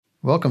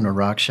Welcome to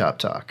Rock Shop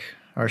Talk.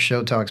 Our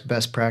show talks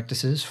best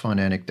practices, fun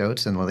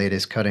anecdotes, and the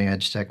latest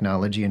cutting-edge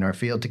technology in our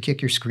field to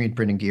kick your screen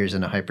printing gears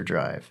into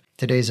hyperdrive.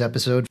 Today's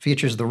episode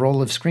features the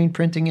role of screen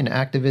printing in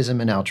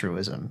activism and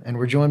altruism, and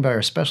we're joined by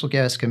our special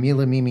guest,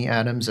 Camila Mimi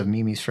Adams of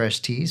Mimi's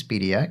Fresh Teas,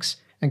 PDX,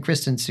 and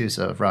Kristen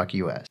Sousa of Rock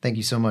US. Thank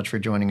you so much for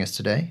joining us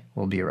today.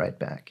 We'll be right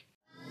back.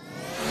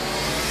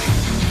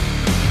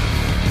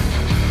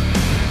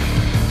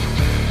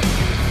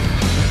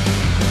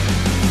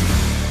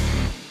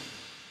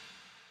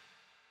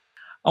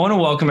 I want to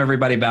welcome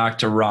everybody back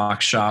to Rock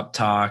Shop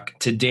Talk.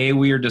 Today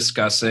we are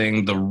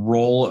discussing the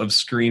role of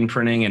screen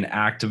printing in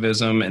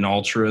activism and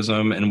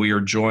altruism, and we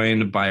are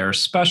joined by our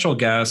special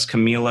guest,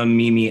 Camila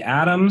Mimi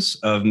Adams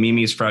of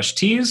Mimi's Fresh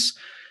Teas,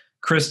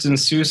 Kristen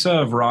Sousa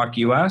of Rock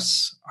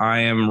US. I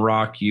am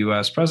Rock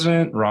US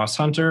President, Ross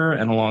Hunter,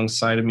 and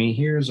alongside of me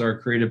here is our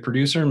creative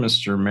producer,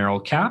 Mr. Merrill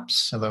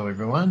Capps. Hello,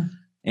 everyone.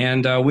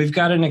 And we've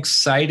got an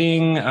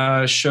exciting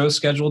show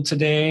scheduled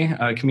today.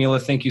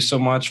 Camila, thank you so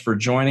much for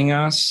joining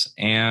us.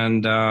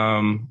 And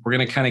we're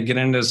going to kind of get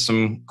into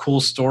some cool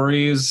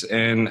stories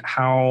and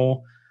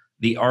how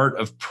the art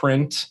of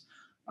print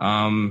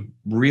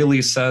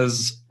really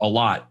says a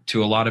lot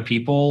to a lot of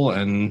people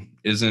and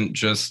isn't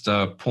just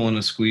pulling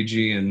a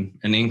squeegee and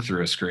ink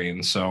through a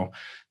screen. So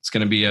it's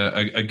going to be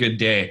a good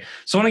day.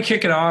 So I want to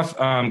kick it off.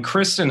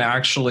 Kristen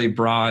actually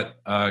brought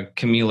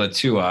Camila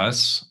to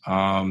us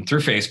through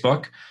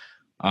Facebook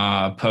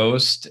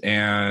post,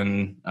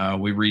 and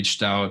we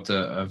reached out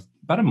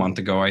about a month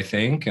ago, I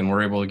think, and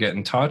we're able to get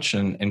in touch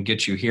and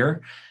get you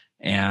here.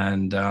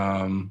 And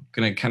going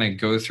to kind of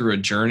go through a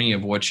journey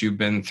of what you've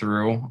been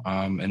through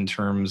in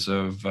terms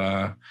of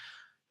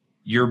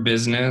your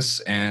business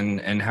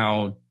and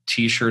how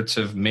T-shirts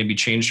have maybe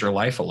changed your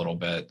life a little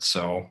bit.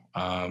 So,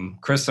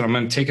 Kristen, I'm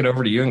going to take it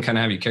over to you and kind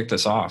of have you kick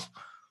this off.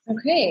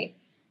 Okay.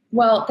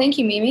 Well, thank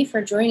you, Mimi,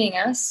 for joining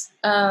us.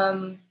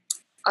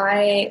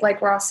 I,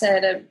 like Ross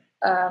said,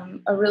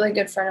 a really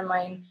good friend of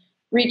mine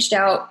reached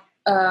out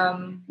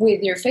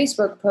with your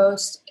Facebook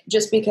post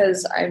just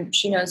because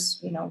she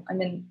knows,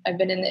 I've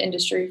been in the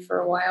industry for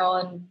a while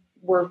and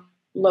we're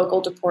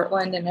local to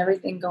Portland and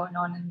everything going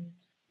on in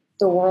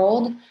the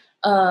world.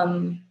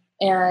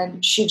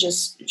 And she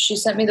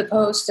sent me the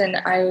post, and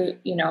I,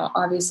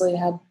 obviously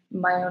had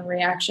my own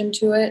reaction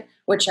to it,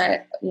 which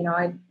I'd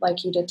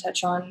like you to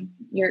touch on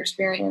your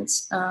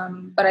experience.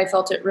 But I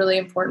felt it really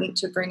important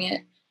to bring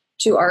it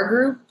to our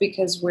group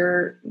because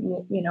we're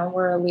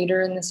a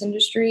leader in this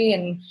industry,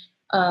 and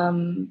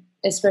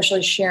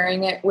especially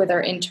sharing it with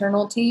our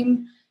internal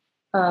team,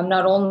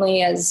 not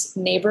only as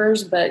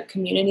neighbors, but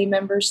community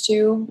members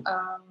too.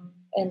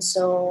 And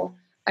so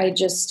I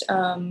just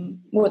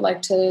would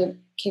like to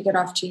kick it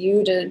off to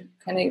you to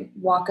kind of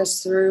walk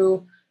us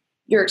through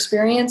your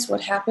experience,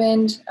 what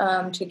happened,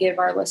 to give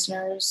our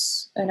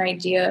listeners an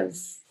idea of,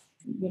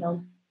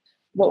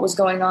 what was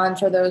going on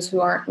for those who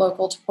aren't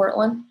local to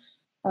Portland.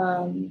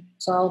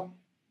 So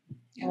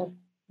I'll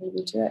leave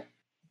you to it.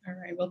 All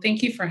right. Well,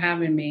 thank you for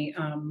having me.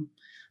 I'm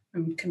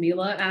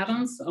Camila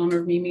Adams, owner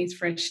of Mimi's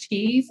Fresh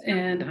Teas,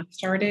 and I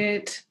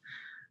started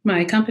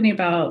my company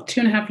about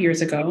 2.5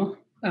 years ago.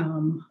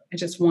 I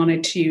just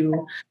wanted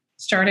to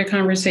start a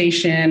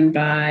conversation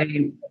by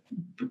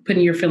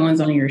putting your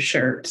feelings on your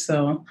shirt.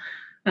 So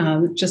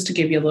just to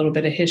give you a little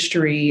bit of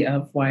history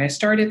of why I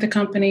started the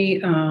company.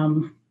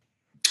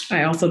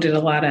 I also did a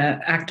lot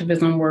of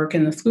activism work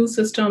in the school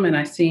system, and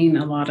I've seen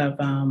a lot of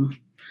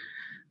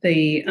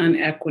the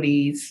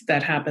inequities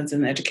that happens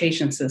in the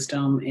education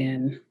system.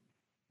 And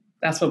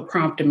that's what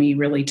prompted me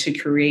really to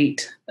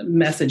create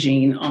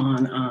messaging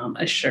on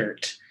a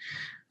shirt.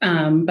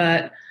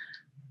 But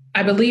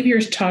I believe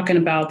you're talking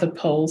about the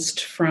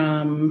post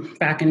from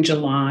back in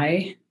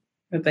July,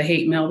 the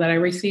hate mail that I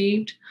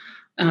received.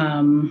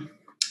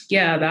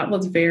 That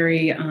was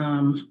very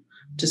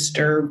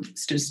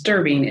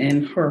disturbing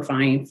and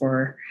horrifying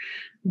for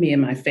me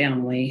and my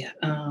family.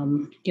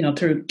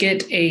 To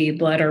get a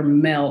letter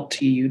mailed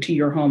to you, to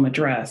your home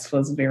address,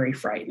 was very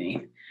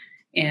frightening.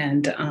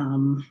 And,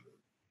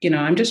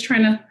 I'm just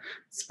trying to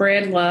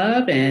spread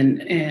love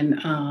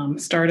and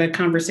start a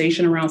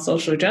conversation around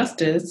social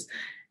justice.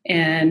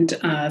 And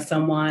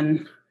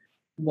someone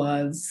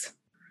was,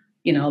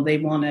 they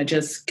want to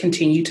just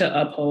continue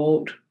to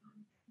uphold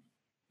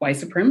white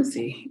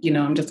supremacy.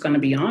 I'm just going to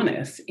be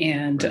honest.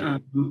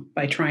 And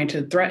by trying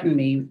to threaten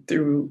me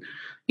through,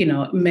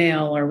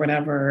 mail or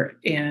whatever.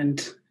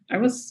 And I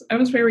was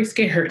very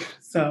scared.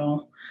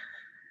 So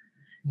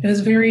it was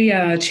very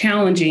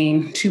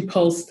challenging to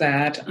post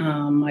that.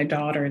 My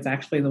daughter is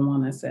actually the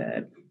one that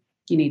said,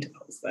 you need to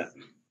post that.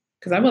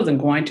 Because I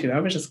wasn't going to. I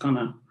was just going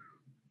to.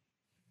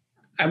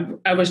 I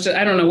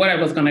don't know what I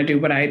was going to do,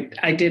 but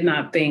I did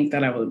not think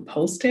that I would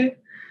post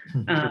it.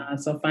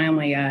 So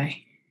finally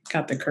I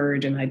got the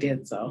courage and I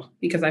did so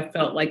because I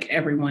felt like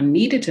everyone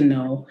needed to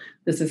know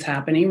this is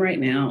happening right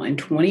now in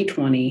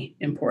 2020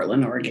 in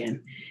Portland,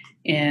 Oregon.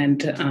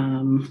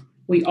 And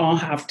we all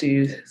have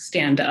to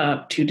stand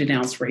up to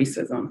denounce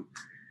racism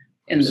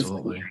in this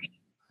country.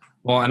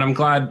 Well, and I'm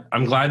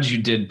glad you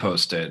did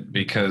post it,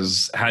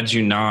 because had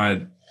you not,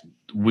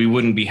 we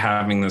wouldn't be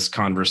having this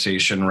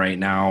conversation right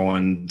now,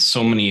 and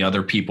so many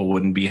other people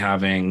wouldn't be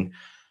having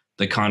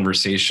the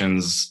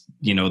conversations,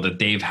 that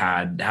they've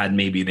had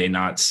maybe they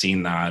not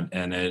seen that.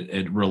 And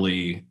it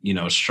really,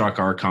 struck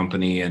our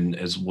company, and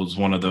was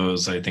one of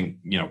those, I think,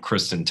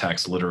 Kristen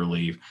texted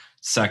literally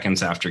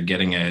seconds after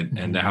getting it.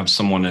 And to have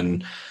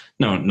someone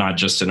not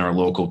just in our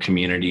local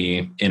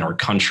community, in our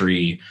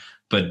country,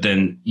 but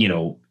then,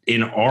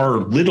 in our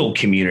little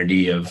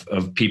community of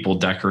people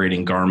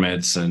decorating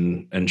garments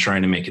and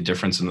trying to make a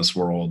difference in this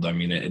world. I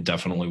mean, it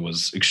definitely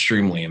was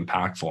extremely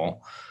impactful.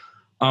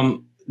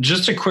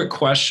 Just a quick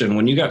question.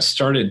 When you got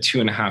started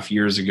 2.5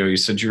 years ago, you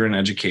said you're in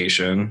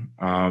education.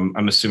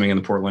 I'm assuming in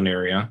the Portland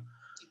area.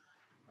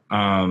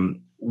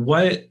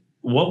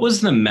 What was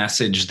the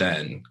message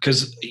then?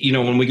 Because,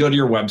 when we go to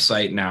your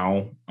website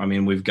now, I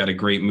mean, we've got a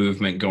great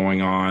movement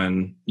going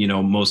on.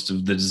 Most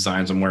of the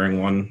designs, I'm wearing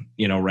one,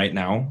 right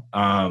now,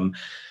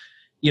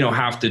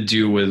 have to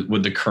do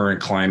with the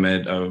current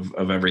climate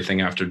of everything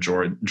after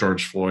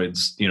George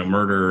Floyd's,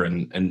 murder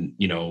and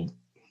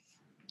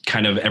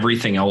kind of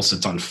everything else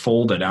that's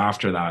unfolded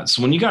after that.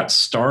 So when you got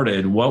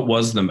started, what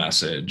was the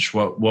message?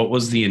 What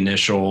was the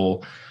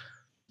initial,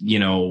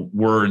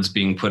 words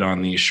being put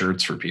on these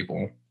shirts for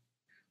people?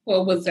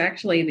 Well, it was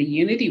actually the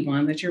Unity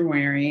one that you're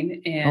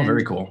wearing. And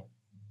very cool.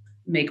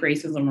 Make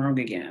racism wrong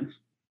again.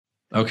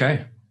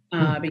 Okay.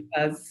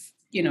 Because,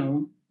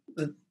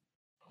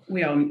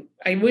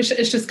 I wish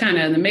it's just kind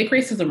of the make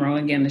racism wrong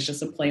again. It's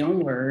just a play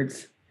on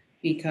words,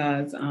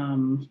 because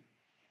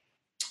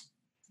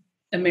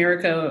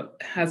America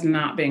has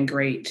not been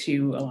great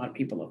to a lot of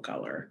people of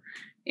color,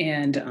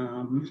 and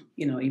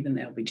even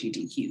the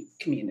LGBTQ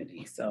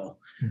community. So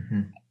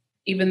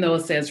even though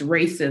it says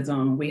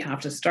racism, we have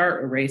to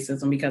start with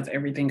racism, because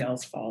everything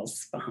else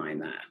falls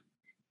behind that.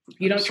 If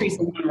you don't treat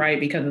someone right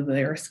because of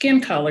their skin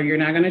color, you're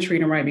not going to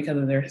treat them right because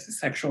of their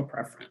sexual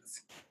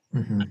preference.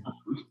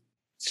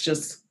 It's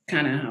just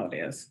kind of how it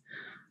is.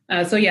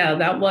 So yeah,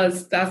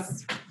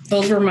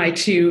 those were my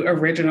two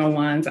original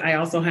ones. I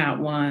also had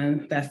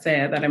one that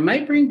said that I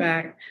might bring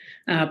back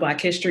Black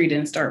history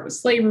didn't start with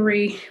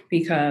slavery,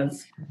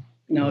 because,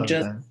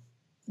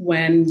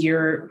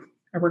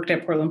 I worked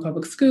at Portland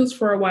Public Schools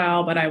for a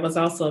while, but I was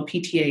also a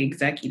PTA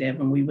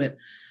executive, and we would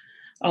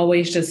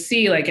always just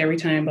see, like, every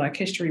time Black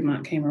History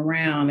Month came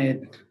around,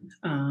 it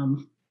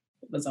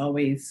was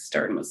always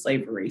starting with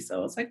slavery.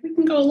 So it's like, we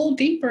can go a little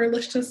deeper.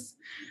 Let's just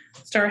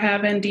start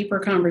having deeper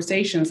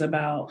conversations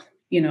about,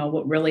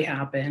 what really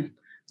happened.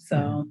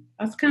 So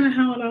that's kind of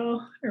how it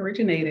all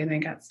originated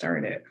and got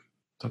started.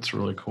 That's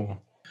really cool.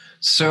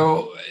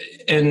 So,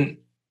 and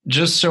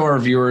just so our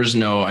viewers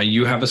know,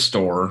 you have a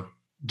store.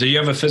 Do you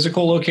have a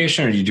physical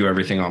location, or do you do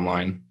everything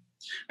online?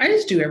 I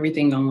just do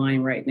everything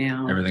online right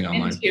now. Everything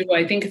online. And too,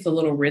 I think it's a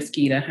little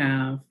risky to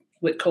have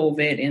with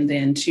COVID, and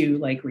then to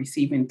like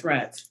receiving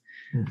threats.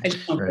 I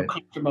just don't feel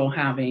comfortable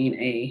having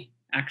a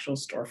actual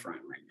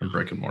storefront right now. A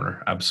brick and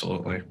mortar.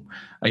 Absolutely.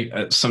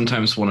 I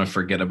sometimes want to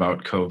forget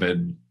about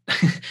COVID,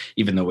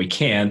 even though we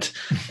can't.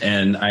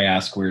 And I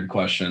ask weird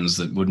questions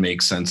that would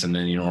make sense in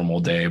any normal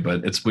day.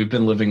 But we've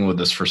been living with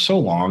this for so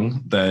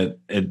long that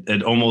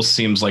it almost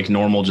seems like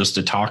normal just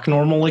to talk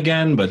normal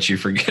again, but you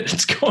forget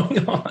it's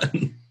going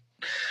on.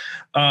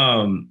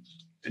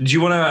 Do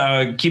you want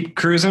to keep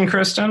cruising,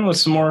 Kristen, with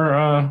some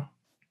more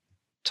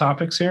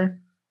topics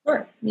here?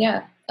 Sure.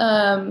 Yeah.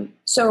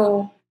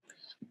 So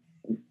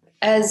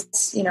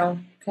as,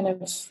 kind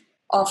of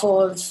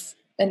awful of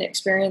an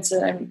experience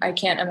that I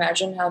can't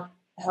imagine how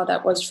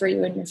that was for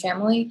you and your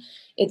family,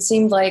 it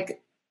seemed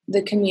like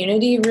the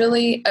community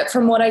really,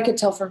 from what I could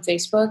tell from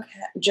Facebook,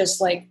 just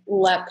like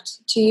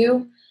leapt to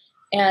you.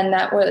 And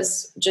that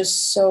was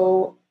just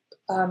so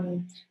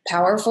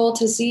powerful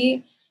to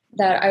see,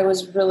 that I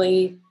was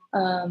really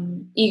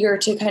eager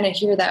to kind of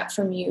hear that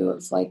from you,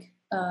 of like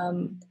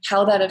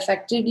how that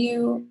affected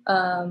you,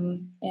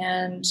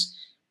 and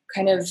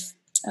kind of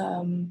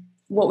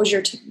what was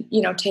your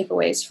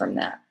takeaways from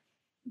that?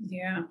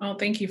 Yeah. Oh,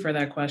 thank you for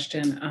that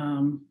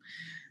question.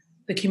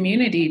 The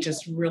community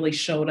just really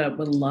showed up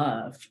with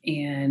love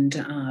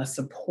and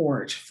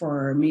support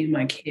for me and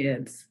my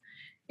kids,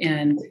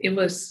 and it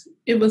was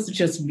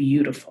just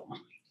beautiful.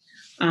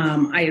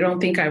 I don't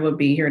think I would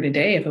be here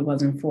today if it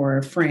wasn't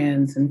for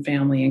friends and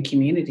family and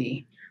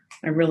community.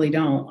 I really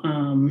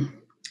don't.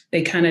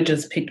 They kind of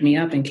just picked me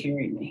up and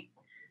carried me,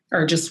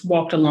 or just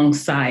walked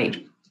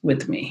alongside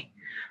with me.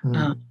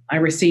 I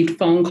received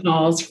phone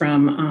calls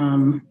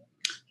from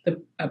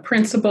a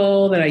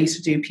principal that I used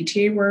to do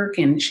PTA work,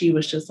 and she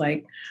was just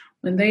like,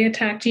 when they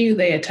attacked you,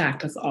 they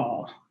attacked us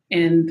all.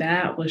 And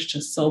that was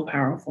just so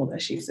powerful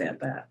that she said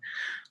that.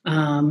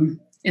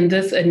 And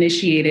this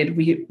initiated,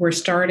 we're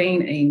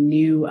starting a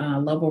new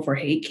Love Over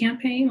Hate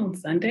campaign on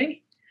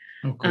Sunday.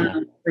 Oh,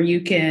 cool. Where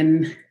you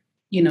can,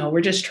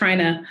 we're just trying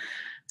to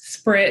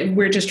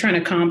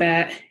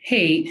combat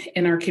hate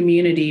in our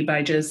community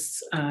by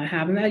just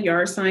having that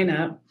yard sign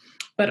up,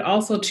 but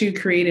also to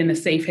creating a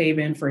safe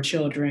haven for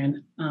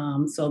children,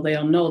 so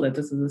they'll know that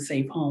this is a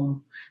safe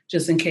home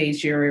just in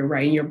case you're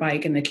riding your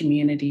bike in the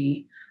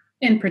community,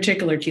 in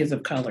particular kids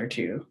of color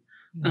too.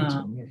 That's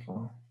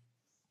wonderful.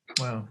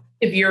 Wow.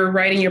 If you're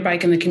riding your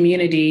bike in the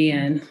community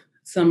and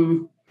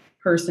some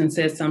person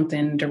says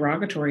something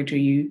derogatory to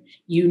you,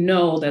 you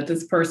know that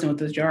this person with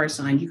this yard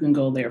sign, you can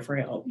go there for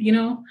help,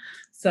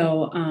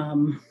 So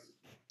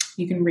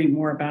you can read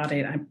more about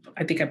it.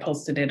 I think I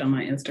posted it on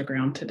my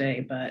Instagram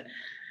today, but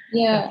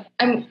yeah,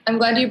 I'm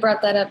glad you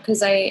brought that up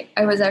because I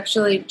was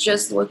actually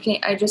just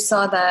looking. I just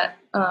saw that.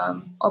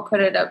 I'll put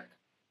it up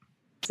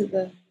to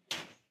the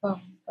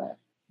phone. But.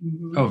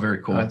 Oh,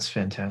 very cool. That's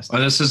fantastic.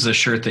 Oh, this is the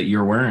shirt that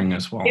you're wearing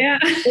as well. Yeah,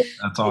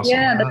 that's awesome.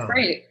 Yeah, that's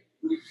great.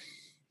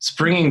 It's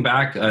bringing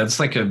back. It's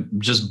like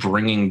just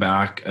bringing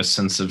back a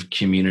sense of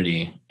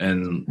community,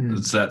 and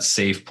it's that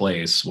safe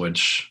place.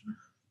 Which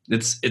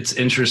it's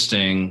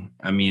interesting.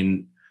 I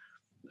mean,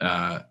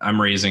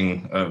 I'm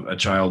raising a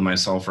child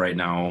myself right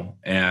now,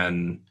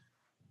 and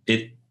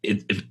it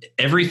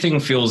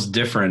everything feels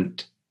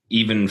different,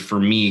 even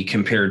for me,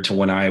 compared to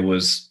when I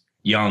was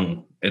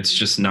young. It's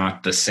just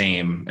not the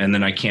same. And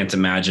then I can't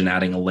imagine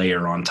adding a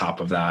layer on top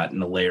of that,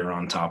 and a layer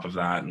on top of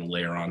that, and a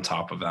layer on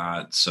top of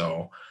that.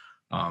 So.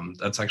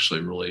 That's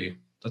actually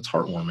that's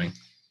heartwarming.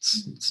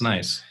 It's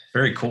nice.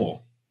 Very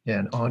cool. Yeah,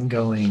 an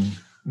ongoing,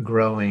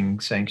 growing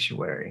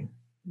sanctuary.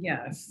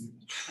 Yes,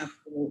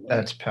 absolutely.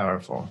 That's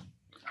powerful.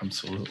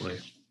 Absolutely.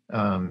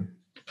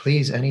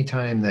 Please,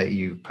 anytime that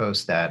you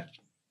post that,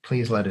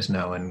 please let us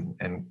know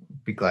and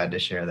be glad to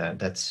share that.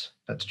 That's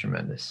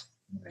tremendous.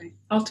 Okay.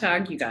 I'll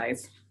tag you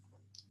guys.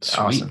 Sweet.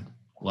 Awesome.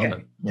 Love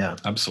it. Yeah.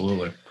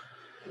 Absolutely.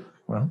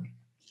 Well,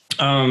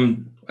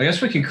 I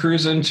guess we could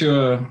cruise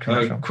into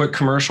a quick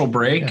commercial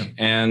break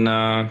and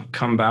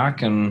come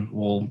back, and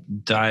we'll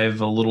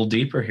dive a little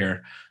deeper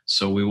here.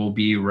 So we will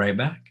be right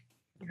back.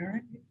 All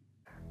right.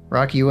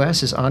 Rock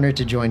US is honored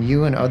to join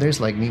you and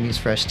others like Mimi's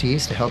Fresh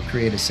Teas to help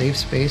create a safe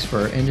space for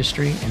our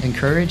industry and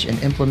encourage and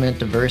implement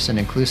diverse and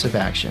inclusive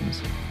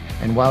actions.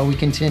 And while we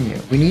continue,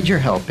 we need your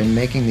help in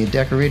making the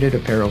decorated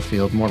apparel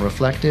field more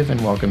reflective and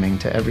welcoming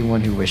to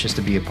everyone who wishes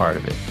to be a part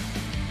of it.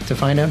 To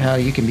find out how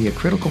you can be a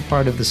critical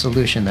part of the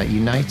solution that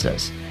unites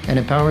us and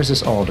empowers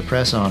us all to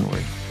press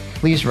onward,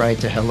 please write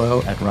to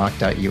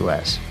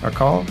hello@rock.us or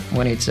call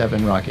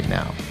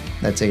 187-ROCKIT-NOW.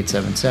 That's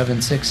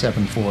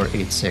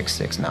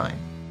 877-674-8669.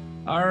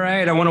 All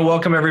right. I want to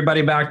welcome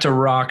everybody back to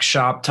Rock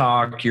Shop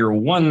Talk, your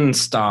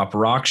one-stop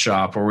rock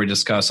shop where we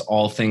discuss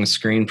all things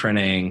screen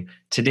printing.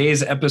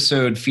 Today's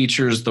episode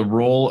features the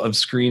role of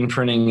screen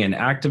printing in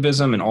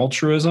activism and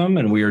altruism,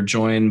 and we are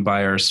joined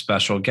by our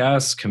special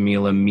guests,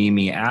 Camila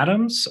Mimi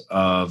Adams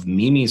of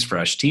Mimi's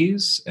Fresh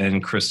Teas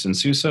and Kristen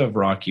Sousa of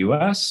Rock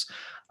US.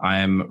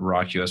 I'm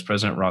Rock US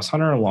President Ross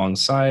Hunter,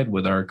 alongside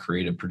with our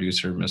creative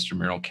producer, Mr.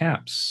 Merrill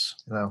Caps.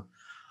 Hello.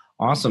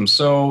 Awesome.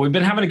 So we've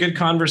been having a good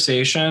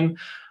conversation.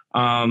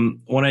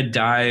 Want to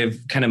dive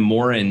kind of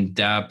more in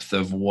depth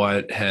of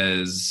what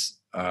has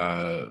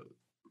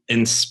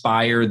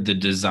inspired the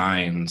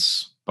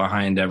designs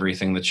behind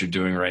everything that you're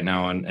doing right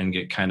now, and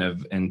get kind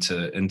of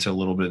into a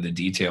little bit of the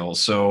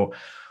details. So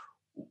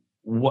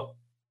what,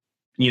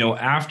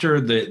 after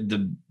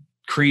the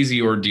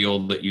crazy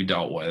ordeal that you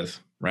dealt with,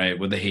 right,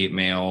 with the hate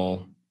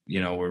mail,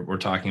 we're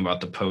talking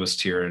about the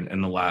post here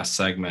in the last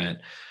segment,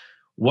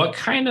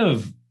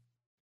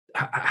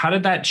 how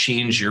did that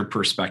change your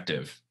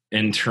perspective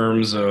in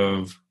terms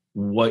of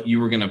what you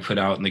were going to put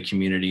out in the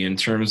community, in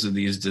terms of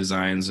these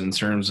designs, in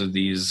terms of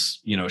these,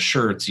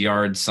 shirts,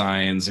 yard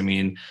signs,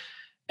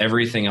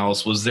 everything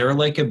else? Was there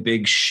like a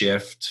big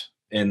shift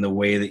in the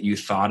way that you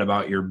thought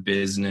about your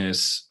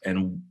business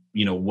and,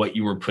 what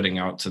you were putting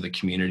out to the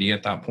community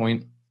at that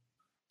point?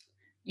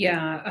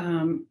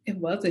 Yeah, it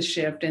was a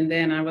shift. And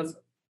then I was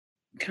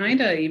kind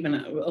of even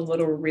a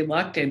little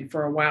reluctant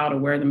for a while to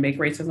wear the Make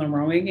Racism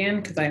Wrong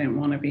Again, because I didn't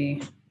want to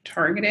be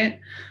targeted.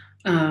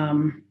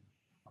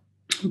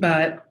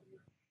 But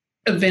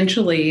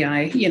eventually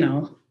I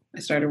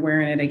started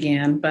wearing it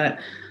again, but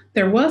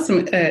there was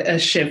a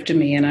shift to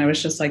me, and I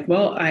was just like,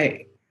 well,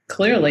 I'm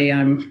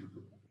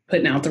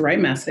putting out the right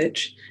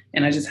message,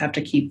 and I just have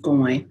to keep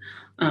going.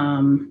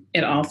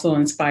 It also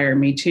inspired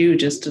me too,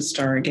 just to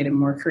start getting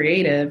more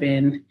creative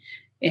and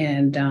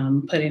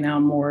putting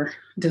out more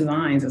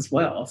designs as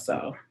well.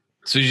 So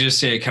you just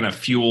say it kind of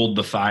fueled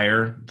the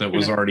fire that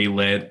was already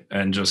lit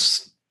and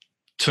just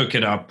took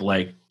it up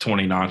like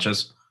 20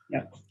 notches.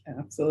 Yep,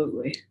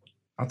 absolutely.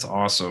 That's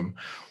awesome.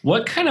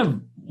 What kind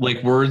of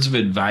words of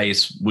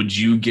advice would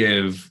you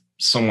give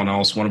someone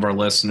else, one of our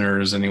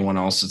listeners, anyone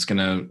else that's going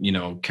to,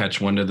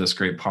 catch wind of this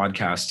great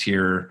podcast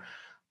here?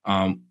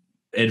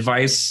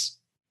 Advice,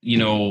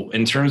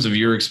 in terms of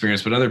your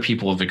experience, but other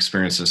people have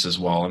experienced this as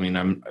well.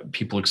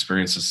 People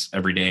experience this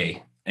every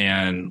day.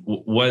 And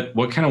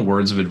what kind of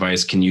words of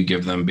advice can you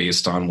give them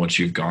based on what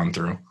you've gone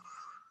through?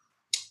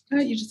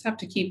 You just have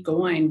to keep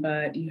going,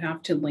 but you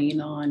have to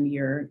lean on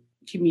your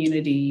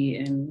community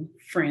and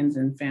friends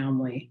and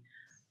family.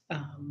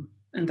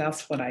 And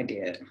that's what I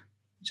did.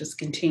 Just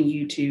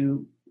continue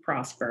to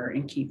prosper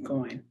and keep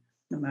going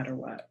no matter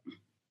what.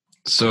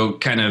 So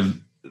kind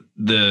of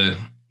the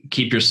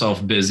keep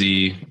yourself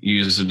busy,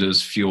 use it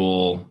as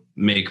fuel,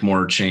 make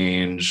more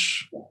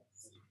change.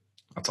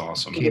 That's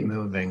awesome. Keep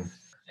moving.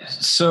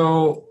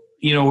 So,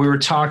 we were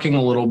talking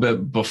a little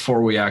bit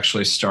before we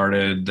actually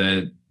started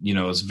that,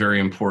 it's very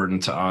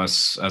important to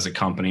us as a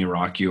company,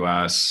 Rock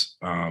US,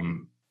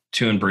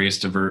 to embrace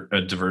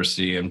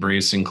diversity,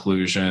 embrace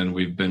inclusion.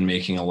 We've been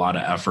making a lot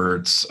of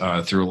efforts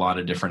through a lot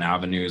of different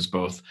avenues,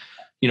 both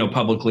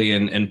publicly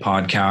and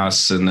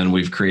podcasts. And then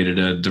we've created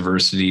a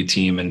diversity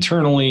team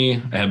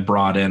internally, have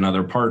brought in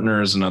other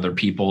partners and other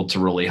people to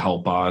really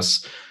help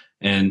us.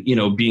 And,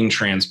 being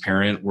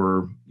transparent,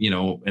 we're,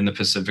 in the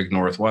Pacific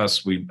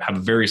Northwest, we have a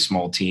very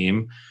small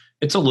team.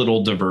 It's a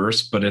little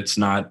diverse, but it's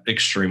not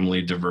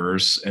extremely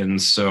diverse.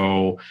 And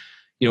so,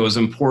 it was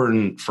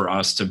important for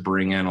us to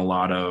bring in a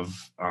lot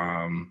of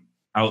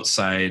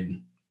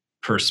outside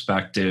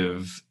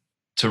perspective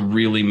to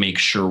really make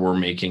sure we're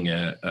making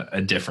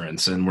a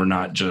difference and we're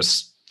not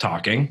just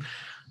talking,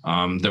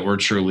 that we're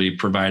truly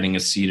providing a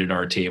seat at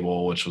our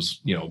table, which was,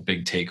 a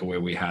big takeaway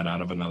we had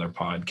out of another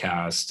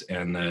podcast,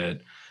 and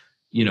that,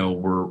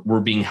 we're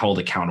being held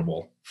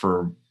accountable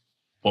for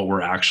what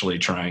we're actually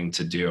trying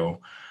to do.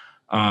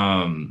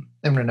 And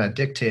we're not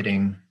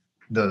dictating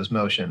those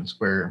motions.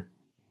 We're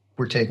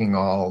taking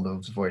all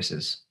those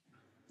voices.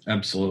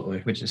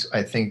 Absolutely. Which is,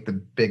 I think, the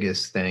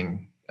biggest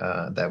thing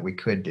that we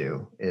could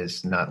do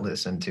is not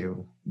listen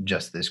to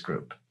just this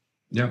group.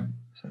 Yeah.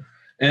 So.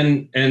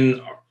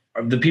 And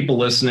the people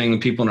listening, the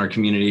people in our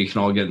community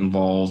can all get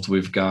involved.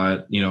 We've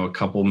got, a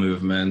couple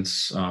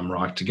movements,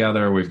 Rock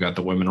Together. We've got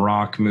the Women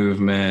Rock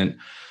movement.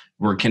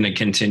 We're going to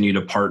continue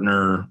to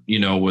partner,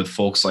 with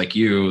folks like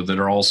you that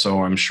are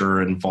also, I'm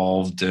sure,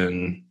 involved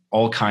in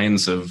all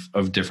kinds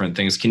of different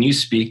things. Can you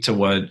speak to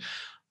what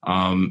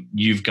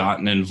you've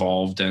gotten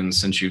involved in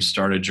since you've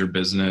started your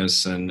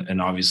business,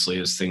 and obviously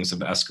as things have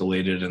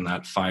escalated and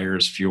that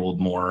fire's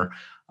fueled more,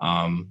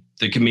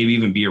 that can maybe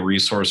even be a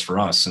resource for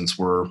us, since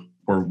we're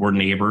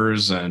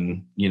neighbors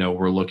and,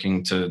 we're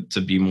looking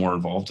to be more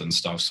involved in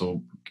stuff.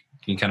 So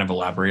can you kind of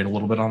elaborate a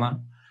little bit on that?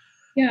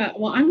 Yeah,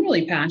 well, I'm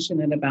really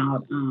passionate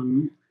about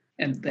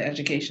the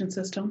education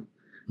system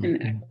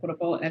and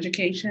equitable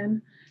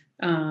education.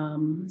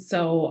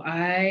 So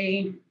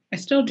I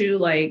still do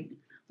like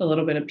a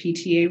little bit of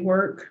PTA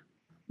work,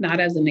 not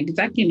as an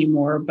exec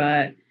anymore,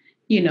 but,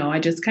 I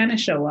just kind of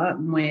show up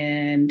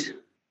when,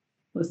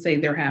 let's say,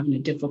 they're having a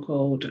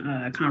difficult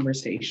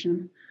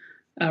conversation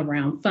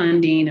around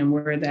funding and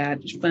where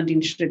that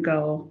funding should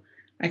go.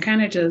 I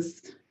kind of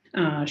just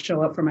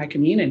show up for my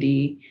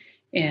community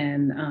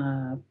and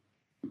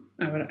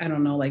I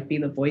don't know, like be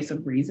the voice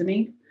of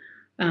reasoning.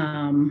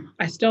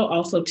 I still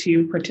also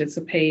too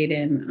participate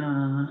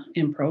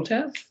in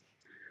protests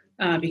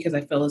because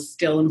I feel it's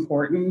still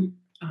important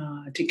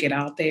to get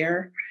out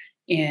there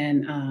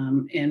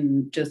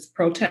and just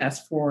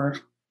protest for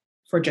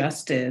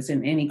justice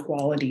and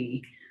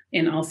inequality,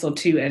 and also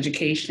to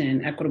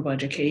education, equitable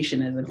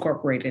education is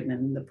incorporated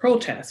in the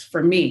protest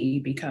for me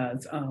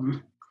because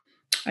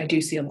I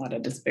do see a lot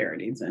of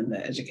disparities in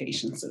the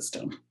education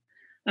system,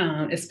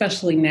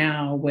 especially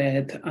now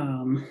with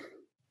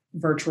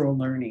virtual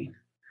learning.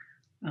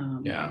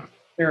 There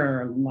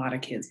are a lot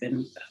of kids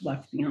been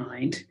left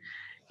behind,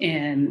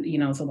 and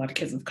it's a lot of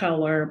kids of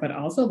color, but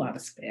also a lot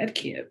of SPED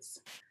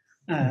kids.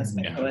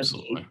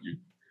 Absolutely.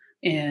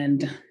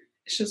 And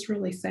it's just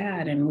really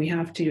sad, and we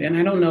have to, and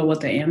I don't know what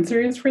the answer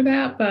is for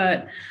that,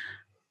 but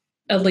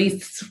at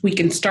least we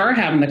can start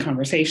having the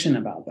conversation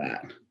about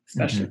that,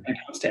 especially when it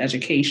comes to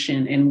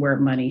education and where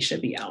money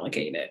should be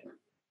allocated.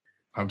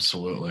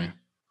 Absolutely.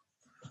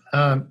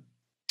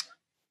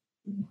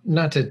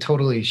 Not to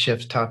totally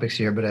shift topics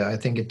here, but I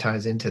think it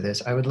ties into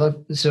this.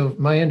 So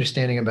my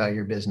understanding about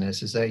your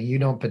business is that you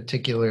don't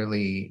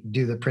particularly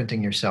do the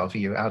printing yourself,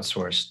 you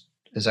outsource.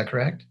 Is that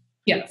correct?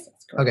 Yes,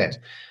 that's correct.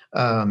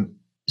 Okay.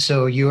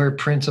 So your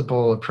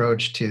principal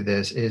approach to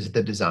this is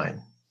the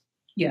design.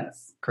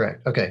 Yes.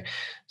 Correct. Okay.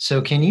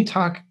 So can you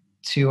talk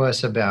to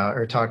us about,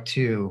 or talk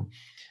to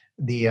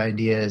the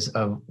ideas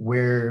of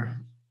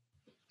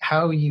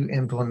how you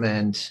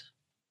implement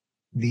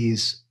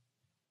these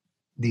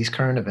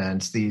current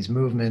events, these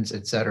movements,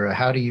 et cetera?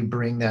 How do you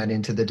bring that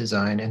into the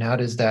design, and how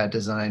does that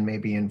design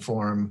maybe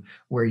inform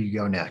where you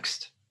go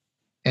next?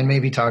 And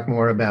maybe talk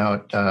more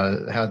about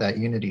how that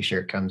Unity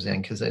shirt comes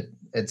in, because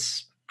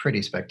it's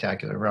pretty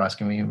spectacular. Ross,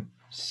 can we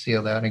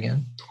seal that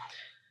again?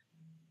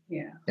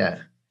 Yeah. Yeah.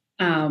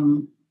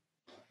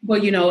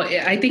 Well,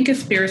 I think it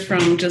spears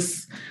from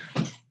just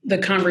the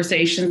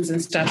conversations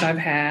and stuff I've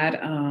had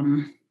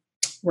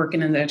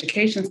working in the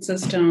education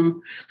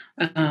system,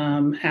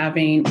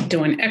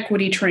 doing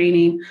equity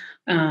training,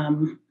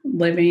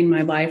 living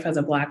my life as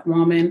a Black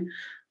woman.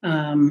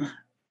 And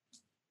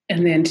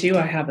then too,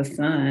 I have a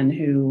son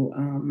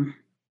who,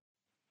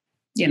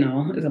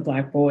 is a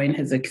Black boy, and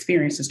his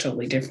experience is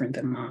totally different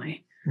than mine.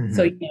 Mm-hmm.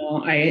 So,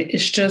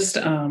 it's just,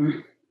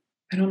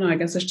 I don't know, I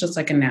guess it's just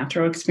like a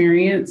natural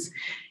experience.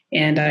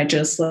 And I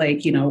just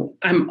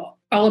I'm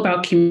all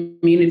about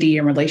community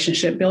and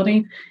relationship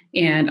building.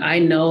 And I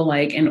know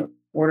in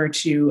order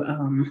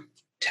to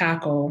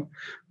tackle,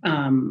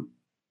 a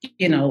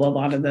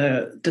lot of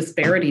the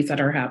disparities that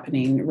are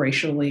happening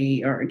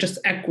racially or just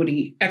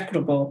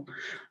equitable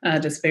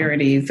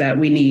disparities that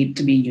we need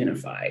to be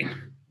unified.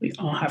 We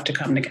all have to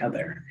come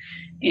together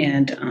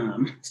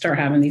and start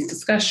having these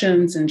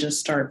discussions and just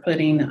start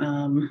putting,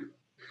 and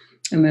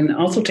then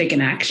also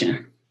taking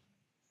action.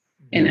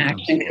 And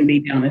action can be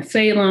down in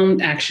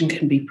Salem. Action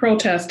can be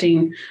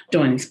protesting,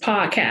 doing these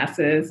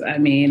podcasts. I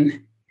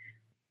mean,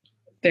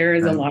 there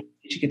is a lot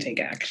that you could take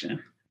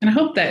action. And I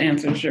hope that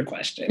answers your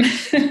question.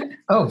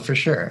 Oh, for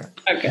sure.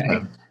 Okay.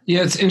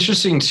 Yeah, it's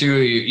interesting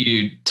too.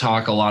 You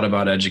talk a lot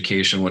about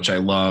education, which I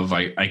love.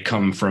 I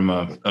come from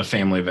a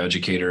family of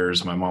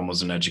educators. My mom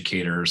was an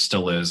educator,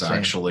 still is. Same.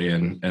 Actually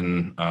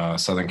in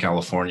Southern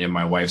California.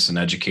 My wife's an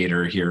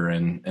educator here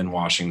in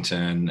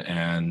Washington,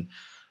 and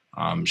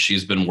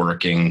she's been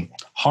working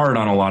hard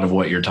on a lot of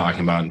what you're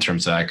talking about in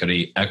terms of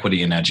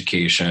equity in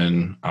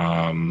education.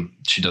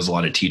 She does a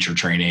lot of teacher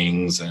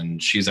trainings,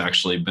 and she's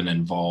actually been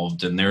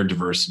involved in their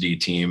diversity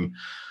team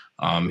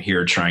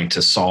here, trying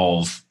to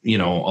solve, a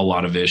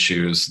lot of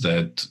issues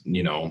that,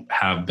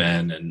 have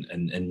been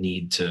and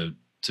need to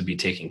be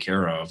taken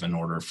care of in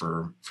order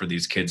for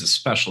these kids,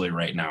 especially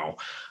right now.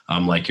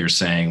 Like you're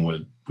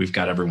saying, we've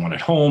got everyone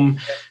at home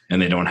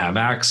and they don't have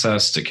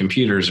access to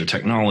computers or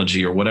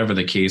technology or whatever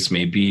the case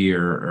may be,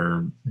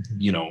 or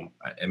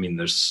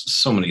there's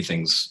so many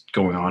things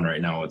going on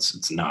right now.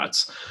 It's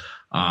nuts.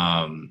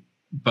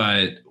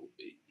 But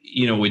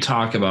we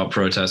talk about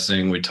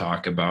protesting, we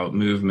talk about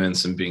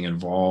movements and being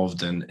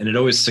involved, and it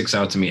always sticks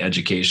out to me,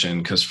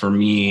 education, because for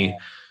me,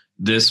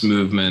 this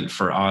movement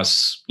for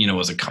us,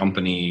 as a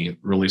company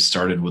really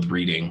started with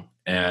reading.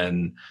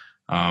 And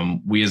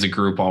we as a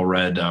group all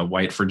read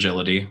White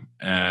Fragility.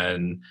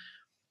 And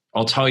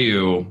I'll tell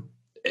you,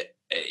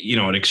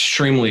 it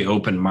extremely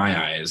opened my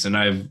eyes. And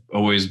I've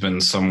always been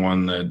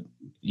someone that,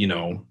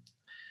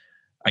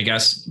 I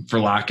guess for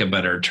lack of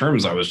better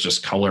terms, I was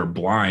just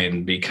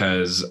colorblind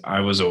because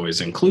I was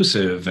always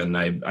inclusive, and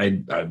I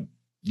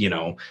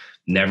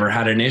never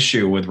had an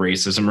issue with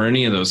racism or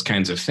any of those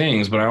kinds of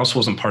things, but I also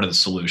wasn't part of the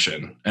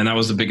solution. And that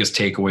was the biggest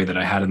takeaway that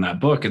I had in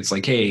that book. It's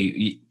like,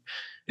 hey,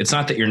 it's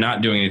not that you're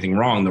not doing anything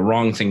wrong. The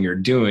wrong thing you're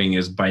doing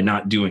is by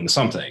not doing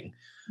something,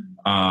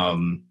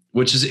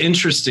 which is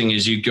interesting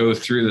as you go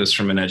through this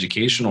from an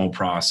educational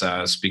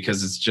process,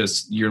 because it's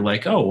just, you're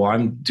like, oh, well,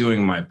 I'm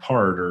doing my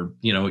part, or,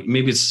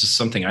 maybe it's just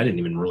something I didn't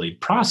even really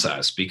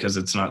process because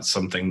it's not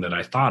something that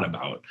I thought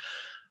about.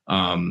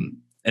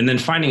 And then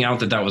finding out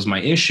that was my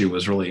issue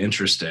was really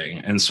interesting.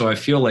 And so I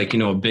feel like,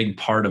 a big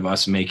part of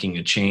us making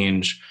a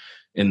change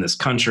in this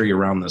country,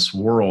 around this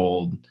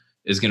world,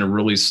 is going to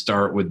really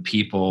start with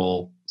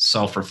people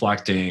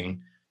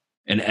self-reflecting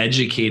and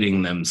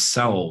educating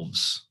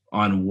themselves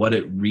on what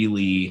it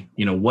really,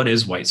 what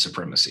is white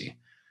supremacy?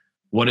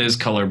 What is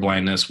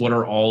colorblindness? What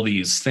are all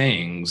these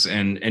things?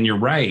 And you're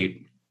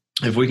right.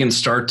 If we can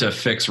start to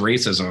fix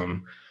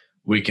racism,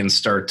 we can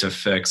start to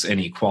fix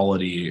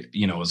inequality,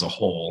 as a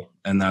whole.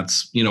 And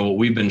that's, what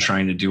we've been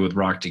trying to do with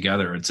Rock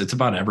Together. It's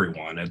about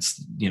everyone. It's,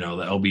 the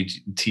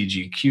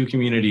LGBTQ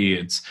community.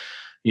 It's,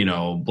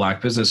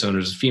 Black business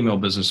owners, female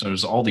business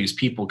owners, all these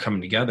people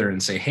coming together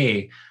and say,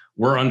 hey,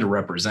 we're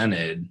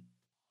underrepresented,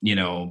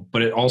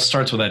 but it all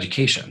starts with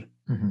education,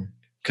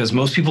 because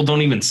most people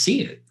don't even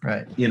see it.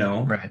 Right.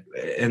 Right.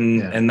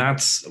 And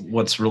that's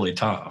what's really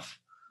tough.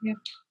 Yeah.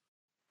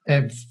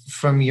 And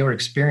from your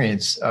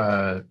experience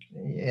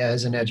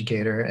as an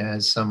educator,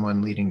 as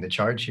someone leading the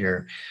charge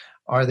here,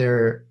 are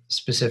there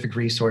specific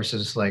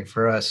resources? Like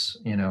for us,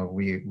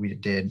 we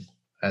did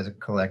as a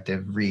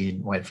collective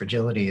read White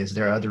Fragility. Is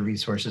there other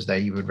resources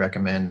that you would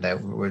recommend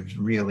that would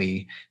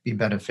really be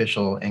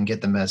beneficial and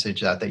get the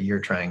message out that you're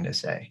trying to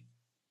say?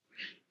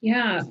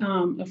 Yeah,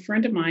 a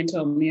friend of mine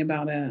told me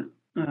about it,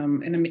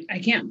 and I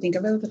can't think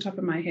of it at the top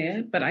of my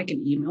head, but I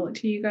can email it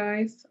to you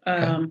guys.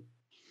 Okay.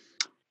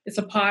 It's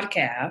a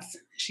podcast.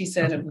 She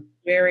said it was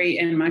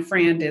and my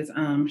friend is,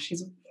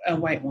 she's a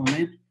white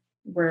woman,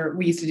 where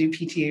we used to do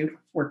PT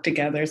work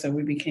together, so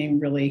we became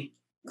really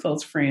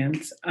close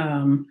friends.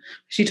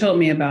 She told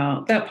me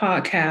about that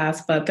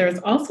podcast, but there's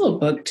also a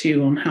book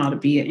too on how to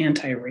be an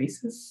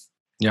anti-racist.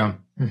 Yeah.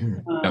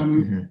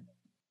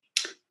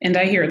 And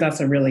I hear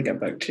that's a really good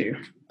book too.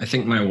 I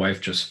think my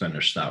wife just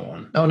finished that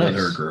one with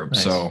her group.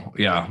 Nice. So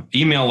yeah,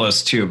 email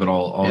us too, but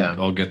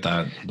I'll get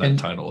that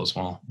title as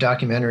well.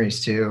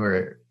 Documentaries too,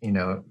 or,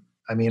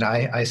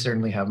 I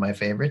certainly have my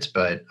favorites,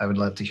 but I would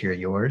love to hear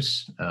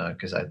yours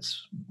because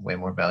that's way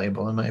more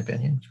valuable in my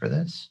opinion for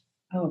this.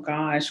 Oh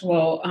gosh.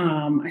 Well,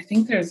 I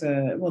think there is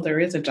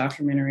a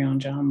documentary on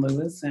John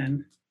Lewis,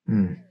 and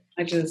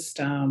I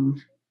just, I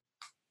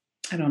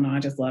don't know. I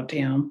just loved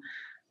him.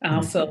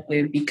 Also,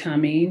 the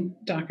Becoming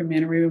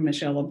documentary with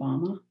Michelle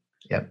Obama.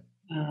 Yep.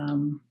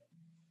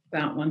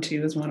 That one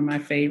too is one of my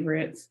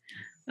favorites.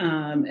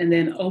 And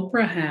then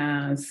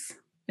Oprah's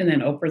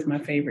my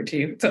favorite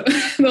too. So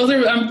those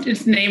are, I'm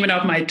just naming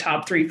off my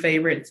top 3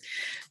 favorites.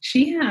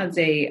 She has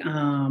a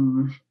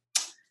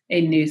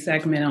new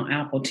segment on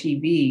Apple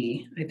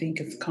TV. I think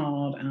it's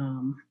called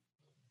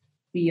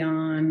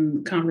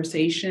Beyond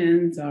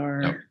Conversations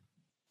or? Yep.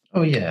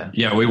 Oh yeah.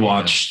 Yeah, we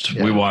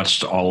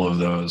watched all of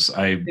those.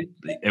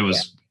 It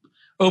was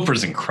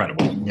Oprah's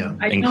incredible. Yeah.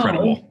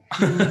 Incredible.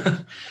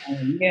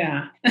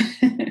 Yeah.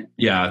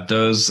 Yeah,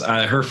 those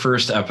her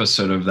first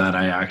episode of that,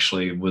 I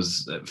actually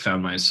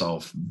found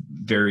myself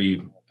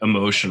very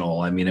emotional.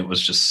 I mean, it was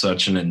just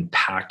such an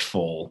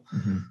impactful,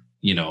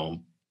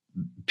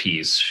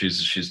 piece.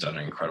 She's done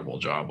an incredible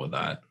job with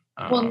that.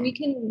 Well, we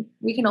can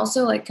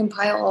also like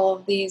compile all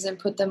of these and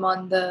put them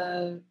on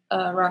the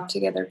Rock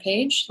Together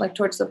page, like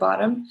towards the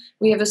bottom.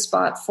 We have a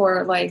spot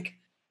for like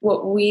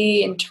what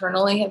we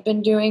internally have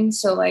been doing.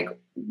 So like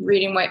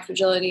reading White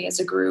Fragility as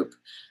a group,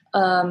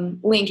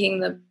 linking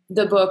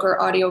the book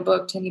or audio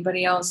book to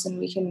anybody else. And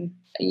we can,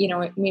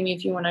 Mimi,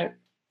 if you want to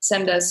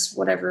send us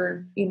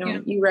whatever,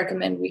 you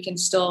recommend, I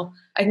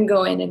can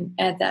go in and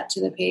add that to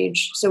the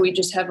page. So we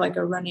just have like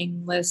a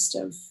running list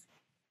of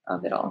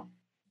it all.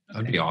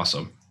 That'd be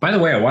awesome. By the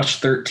way, I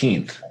watched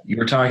 13th. You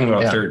were talking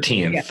about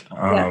 13th. Yeah,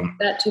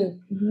 that too.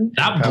 Mm-hmm.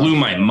 That blew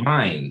my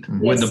mind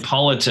with the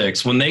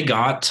politics when they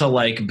got to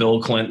like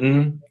Bill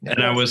Clinton,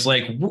 and I was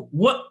like,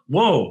 "What?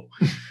 Whoa!"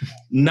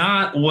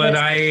 Not what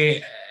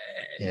I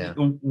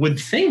would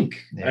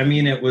think. Yeah. I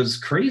mean, it was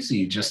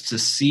crazy just to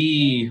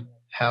see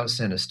how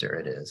sinister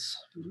it is.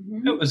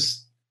 It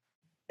was,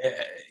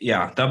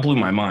 that blew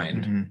my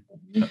mind.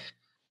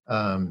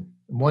 Mm-hmm.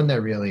 One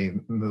that really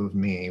moved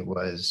me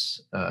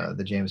was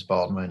the James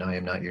Baldwin "I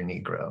Am Not Your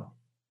Negro."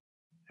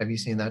 Have you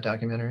seen that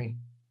documentary?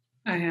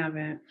 I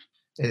haven't.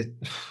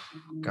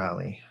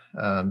 Golly.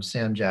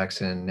 Sam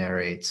Jackson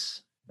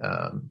narrates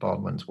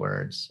Baldwin's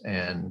words.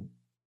 And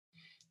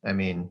I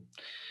mean,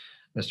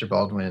 Mr.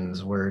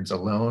 Baldwin's words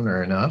alone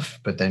are enough,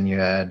 but then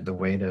you add the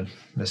weight of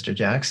Mr.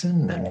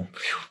 Jackson and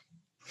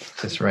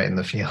just right in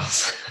the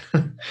feels,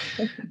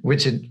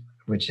 which it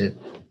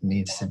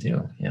needs to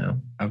do,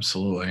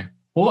 Absolutely.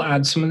 We'll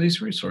add some of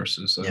these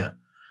resources. So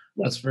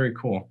that's very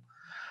cool.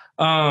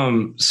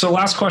 So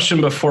last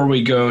question before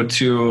we go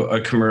to a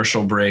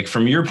commercial break.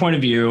 From your point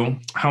of view,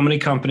 how many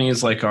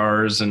companies like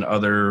ours and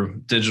other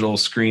digital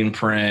screen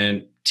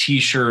print,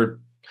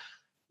 t-shirt,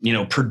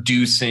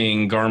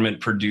 garment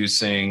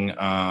producing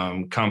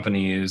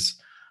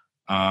companies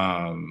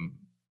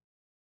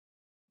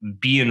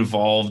be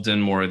involved in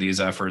more of these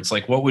efforts?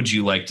 Like, what would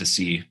you like to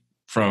see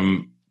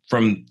from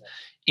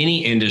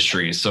any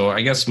industry? So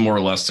I guess more or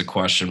less the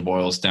question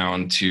boils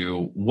down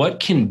to,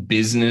 what can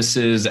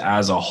businesses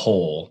as a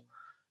whole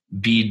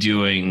be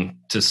doing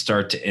to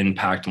start to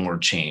impact more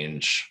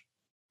change?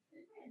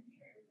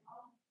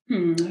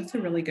 That's a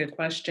really good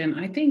question.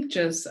 I think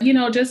just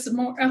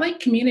more, I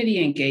like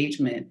community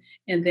engagement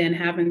and then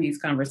having these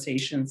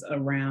conversations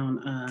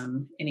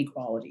around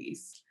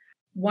inequalities.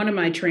 One of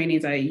my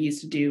trainings I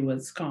used to do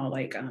was called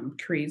like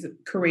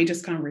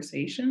Courageous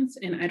Conversations.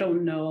 And I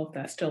don't know if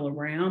that's still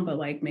around, but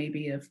like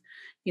maybe if,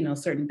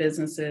 certain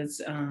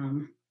businesses,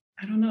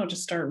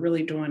 just start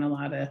really doing a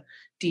lot of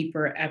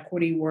deeper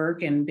equity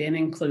work and being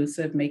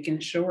inclusive, making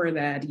sure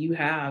that you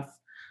have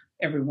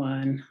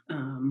everyone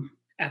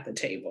at the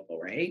table,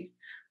 right?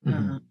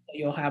 Mm-hmm.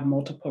 You'll have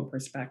multiple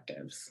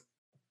perspectives.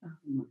 I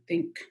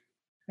think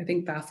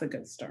that's a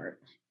good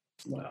start.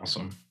 Wow.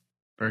 Awesome.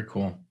 Very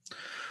cool.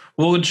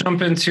 We'll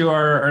jump into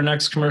our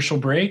next commercial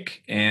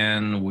break,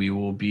 and we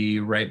will be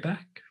right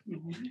back.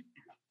 Mm-hmm.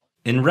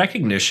 In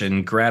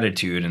recognition,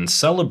 gratitude, and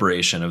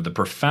celebration of the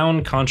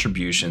profound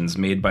contributions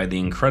made by the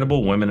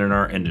incredible women in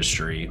our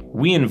industry,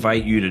 we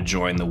invite you to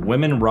join the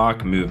Women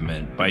Rock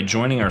movement by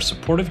joining our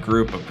supportive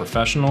group of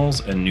professionals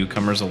and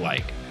newcomers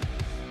alike.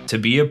 To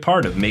be a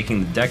part of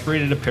making the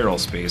decorated apparel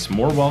space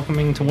more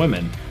welcoming to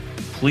women,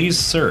 please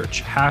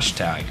search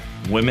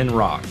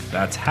 #WomenRock.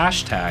 That's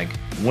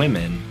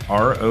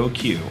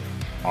 #WomenROQ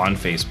on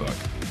Facebook.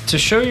 To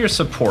show your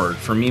support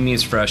for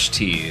Mimi's Fresh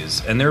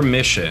Tees and their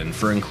mission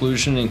for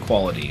inclusion and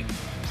equality,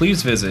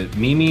 please visit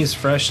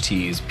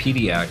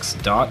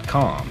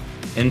mimisfreshteespdx.com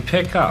and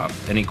pick up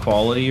an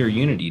Equality or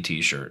Unity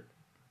t-shirt.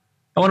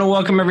 I want to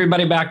welcome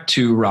everybody back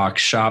to Rock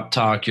Shop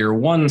Talk, your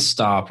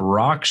one-stop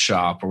rock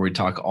shop where we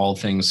talk all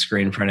things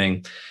screen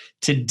printing.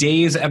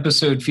 Today's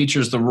episode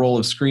features the role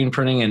of screen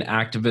printing in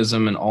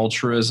activism and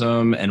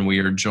altruism, and we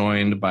are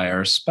joined by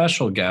our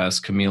special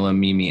guest, Camila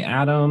Mimi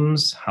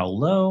Adams.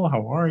 Hello,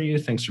 how are you?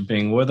 Thanks for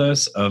being with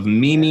us, of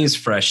Mimi's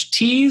Fresh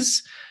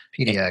Tees.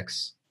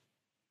 PDX.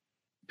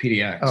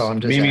 Oh, I'm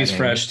just Mimi's adding.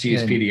 Fresh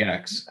Tees,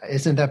 PDX.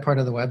 Isn't that part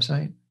of the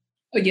website?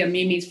 Oh, yeah,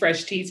 Mimi's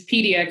Fresh Tees,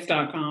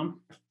 PDX.com.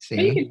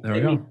 See? There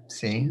we go.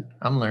 See?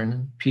 I'm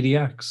learning.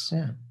 PDX.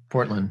 Yeah.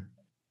 Portland.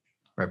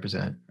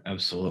 Represent.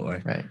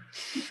 Absolutely. Right.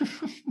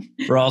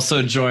 We're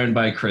also joined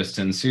by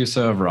Kristen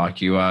Sousa of Rock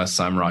US.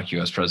 I'm Rock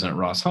US President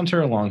Ross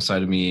Hunter.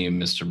 Alongside of me,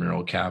 Mr.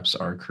 Mural Caps,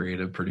 our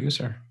creative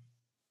producer.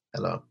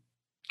 Hello.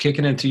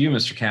 Kicking it to you,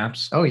 Mr.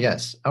 Caps. Oh,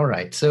 yes. All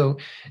right. So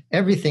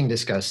everything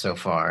discussed so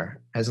far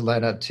has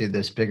led up to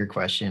this bigger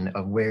question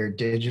of where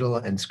digital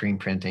and screen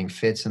printing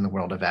fits in the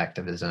world of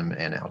activism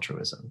and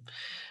altruism.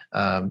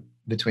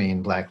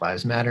 between Black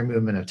Lives Matter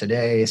movement of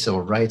today,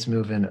 civil rights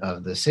movement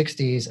of the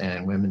 60s,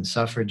 and women's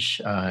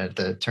suffrage at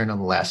the turn of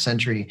the last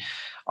century,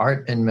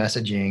 art and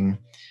messaging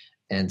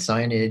and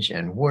signage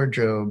and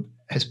wardrobe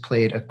has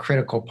played a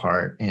critical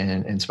part in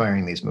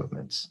inspiring these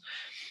movements.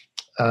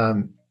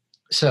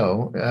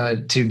 So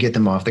to get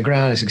them off the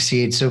ground and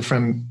succeed, so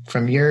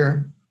from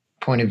your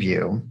point of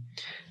view,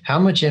 how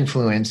much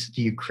influence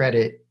do you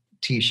credit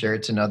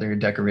T-shirts and other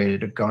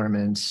decorated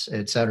garments,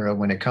 et cetera,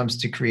 when it comes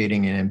to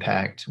creating an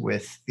impact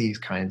with these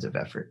kinds of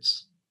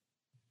efforts?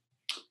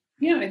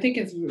 Yeah, I think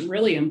it's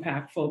really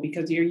impactful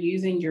because you're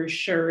using your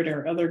shirt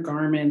or other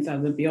garments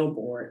as a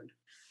billboard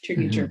to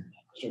get your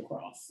message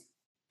across.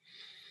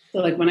 So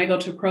like when I go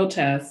to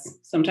protests,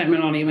 sometimes I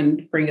don't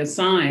even bring a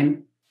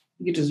sign.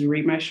 You can just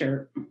read my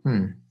shirt.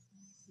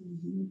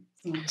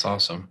 That's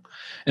awesome.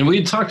 And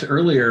we talked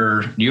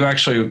earlier, you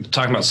actually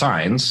talking about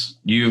signs.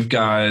 You've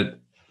got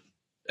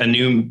a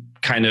new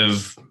kind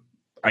of,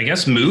 I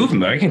guess,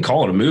 movement. I can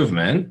call it a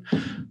movement,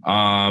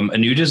 a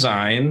new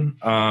design.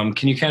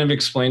 Can you kind of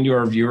explain to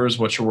our viewers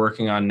what you're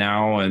working on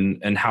now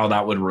and how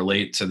that would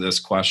relate to this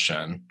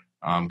question?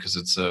 Because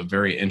it's a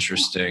very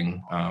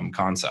interesting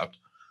concept.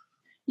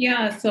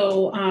 Yeah,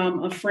 so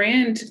a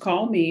friend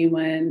called me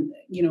when,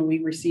 we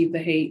received the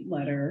hate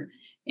letter,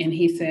 and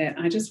he said,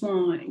 I just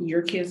want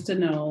your kids to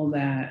know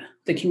that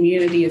the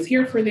community is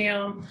here for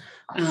them.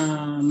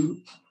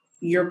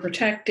 You're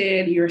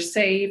protected, you're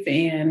safe.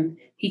 And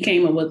he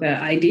came up with the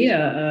idea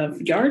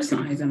of yard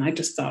signs, and I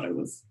just thought it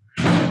was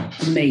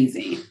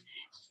amazing.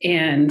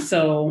 And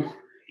so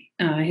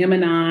him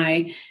and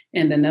I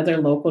and another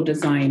local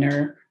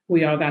designer,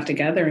 we all got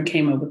together and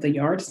came up with the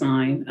yard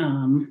sign.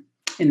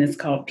 And it's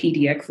called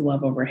PDX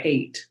Love Over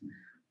Hate.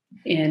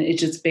 And it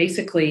just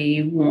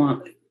basically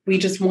we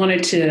just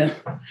wanted to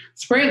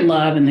spread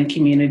love in the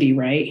community,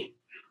 right?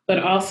 But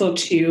also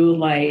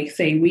to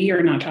say we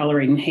are not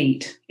tolerating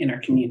hate in our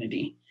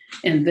community.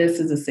 And this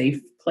is a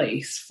safe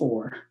place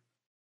for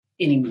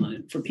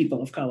anyone, for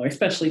people of color,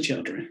 especially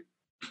children.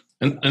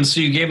 And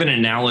so you gave an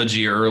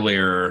analogy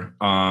earlier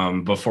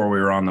before we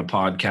were on the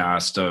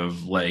podcast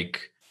of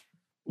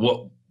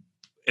what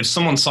if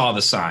someone saw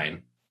the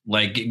sign?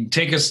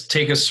 Take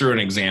us through an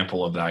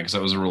example of that, because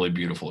that was a really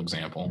beautiful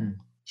example.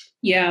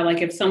 Yeah,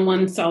 if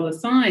someone saw the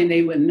sign,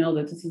 they would know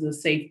that this is a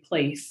safe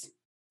place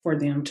for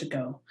them to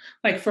go.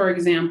 For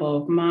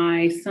example, if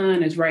my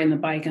son is riding the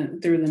bike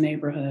through the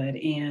neighborhood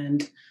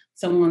and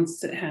someone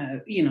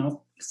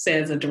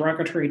says a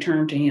derogatory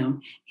term to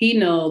him, he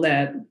know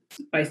that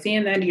by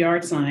seeing that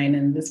yard sign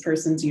in this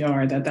person's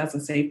yard, that's a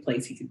safe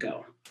place he could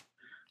go.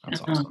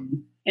 That's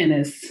awesome. And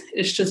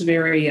it's just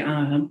very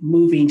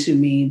moving to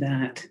me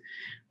that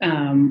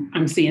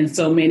I'm seeing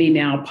so many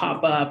now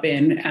pop up,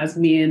 and as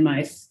me and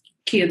my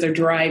kids are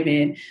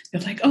driving,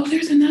 they're like, oh,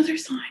 there's another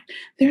sign,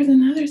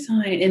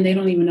 and they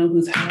don't even know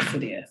whose house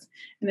it is.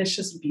 And it's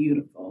just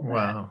beautiful.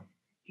 Wow.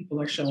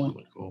 People are showing.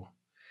 Really cool.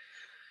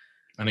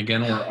 And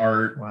again, where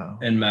art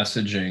and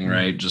messaging,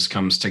 right, just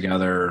comes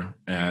together,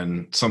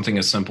 and something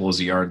as simple as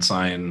a yard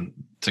sign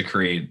to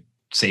create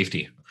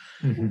safety,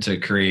 to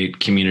create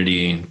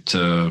community,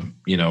 to,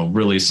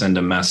 really send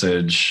a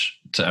message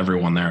to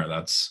everyone there.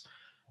 That's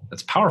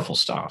powerful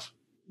stuff.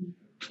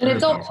 And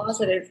it's all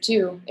positive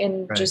too,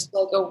 in just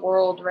a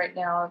world right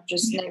now of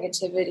just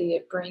negativity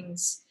it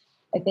brings.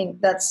 I think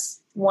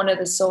that's one of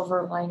the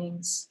silver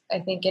linings. I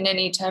think in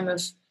any time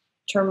of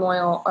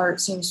turmoil,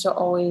 art seems to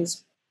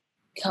always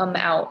come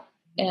out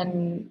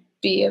and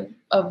be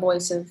a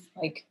voice of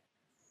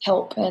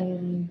help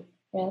and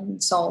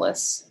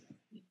solace.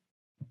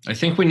 I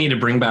think we need to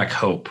bring back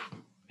hope.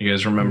 You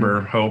guys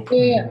remember hope?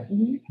 Yeah.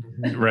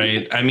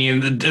 Right. I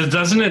mean,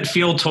 doesn't it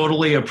feel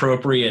totally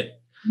appropriate?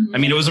 I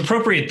mean, it was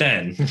appropriate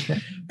then,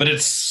 but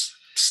it's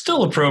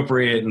still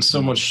appropriate and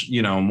so much,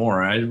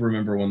 more. I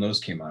remember when those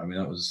came out. I mean,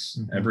 that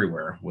was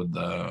everywhere with the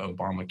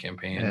Obama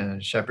campaign.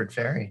 Shepard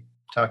Fairey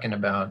talking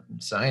about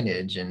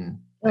signage and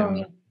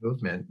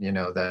movement,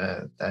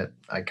 that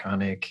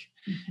iconic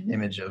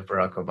image of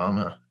Barack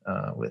Obama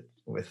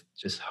with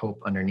just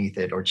hope underneath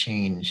it, or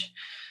change.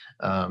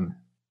 That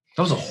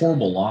was a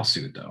horrible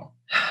lawsuit, though.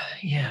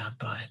 Yeah,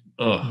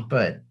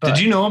 but did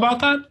you know about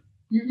that?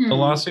 Mm-hmm. The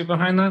lawsuit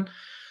behind that?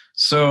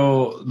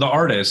 So the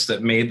artist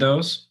that made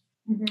those,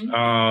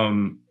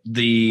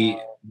 the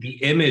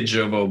image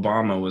of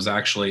Obama was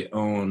actually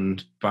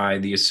owned by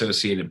the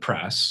Associated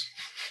Press.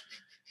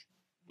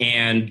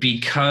 And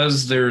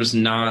because there's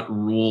not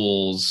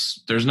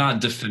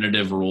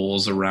definitive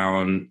rules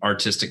around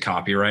artistic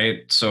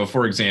copyright. So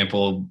for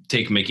example,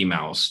 take Mickey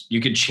Mouse.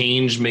 You could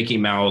change Mickey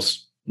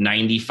Mouse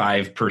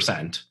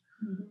 95%,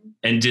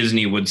 and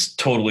Disney would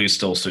totally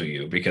still sue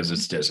you because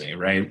it's Disney,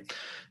 right?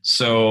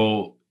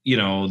 So,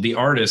 the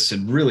artists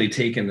had really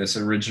taken this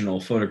original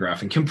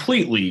photograph and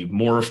completely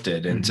morphed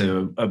it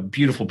into a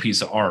beautiful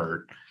piece of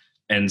art,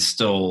 and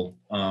still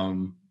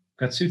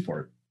got sued for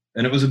it.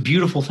 And it was a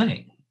beautiful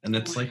thing. And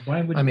it's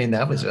why would I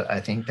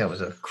think that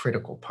was a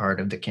critical part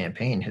of the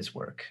campaign, his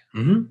work.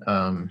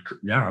 Yeah,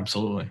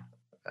 absolutely.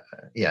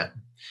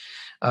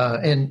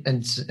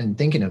 And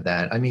thinking of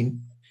that, I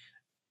mean,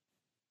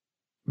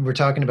 we're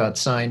talking about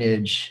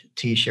signage,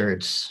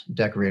 T-shirts,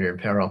 decorator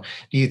apparel.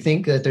 Do you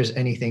think that there's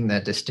anything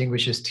that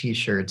distinguishes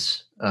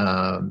T-shirts,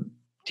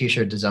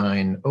 T-shirt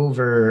design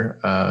over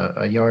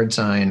a yard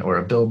sign or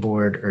a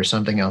billboard or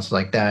something else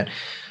like that,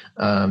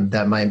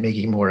 that might make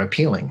it more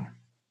appealing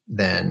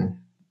than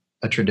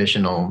a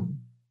traditional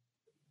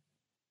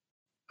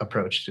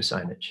approach to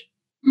signage?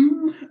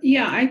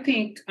 Yeah, I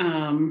think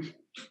I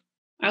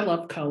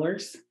love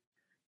colors.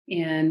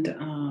 And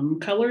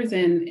colors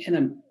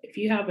if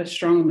you have a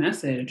strong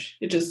message,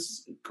 it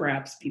just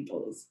grabs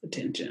people's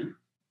attention.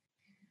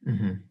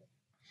 Mm-hmm.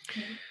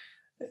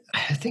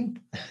 I think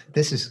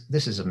this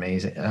is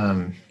amazing.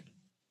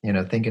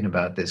 Thinking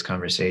about this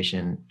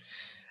conversation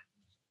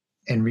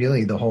and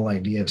really the whole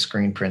idea of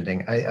screen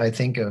printing, I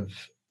think of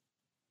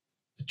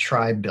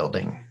tribe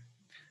building.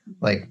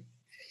 Like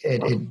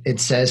it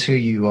says who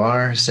you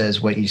are,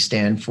 says what you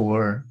stand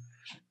for.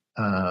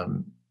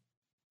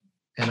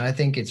 And I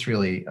think it's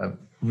really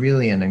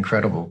an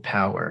incredible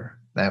power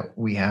that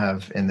we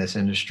have in this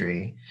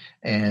industry.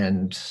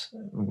 And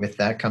with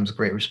that comes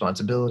great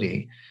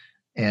responsibility.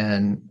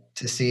 And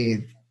to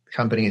see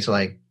companies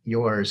like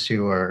yours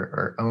who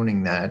are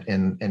owning that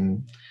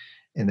in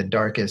the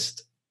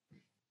darkest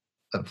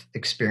of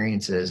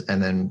experiences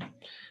and then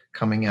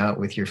coming out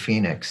with your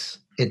Phoenix,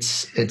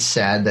 it's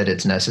sad that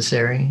it's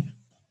necessary,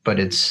 but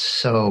it's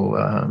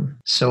so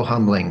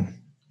humbling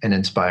and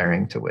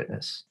inspiring to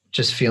witness.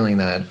 Just feeling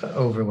that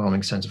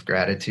overwhelming sense of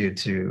gratitude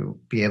to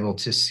be able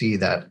to see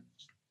that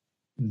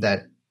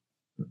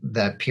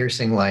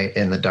piercing light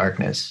in the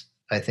darkness,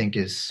 I think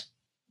is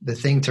the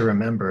thing to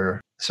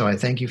remember. So I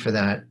thank you for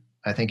that.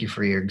 I thank you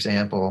for your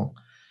example.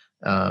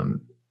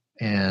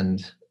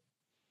 And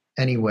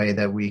any way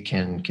that we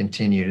can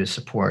continue to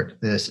support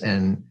this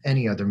and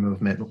any other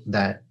movement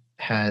that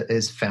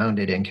is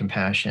founded in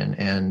compassion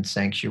and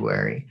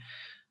sanctuary,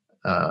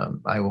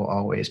 I will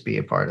always be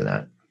a part of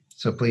that.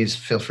 So please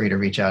feel free to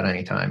reach out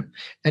anytime.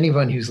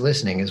 Anyone who's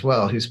listening as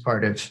well, who's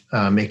part of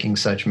making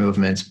such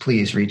movements,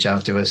 please reach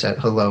out to us at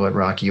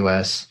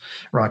hello@rock.us,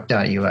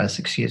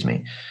 excuse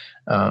me.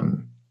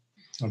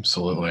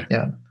 Absolutely.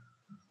 Yeah.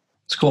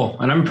 It's cool.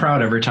 And I'm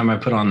proud every time I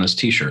put on this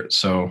t-shirt.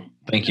 So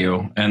thank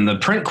you. And the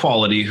print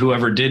quality,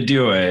 whoever did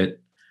do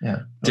it,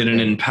 did an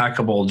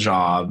impeccable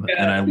job. Yeah.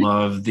 And I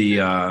love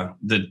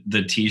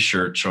the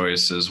t-shirt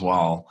choice as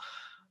well.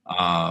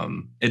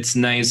 It's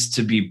nice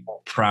to be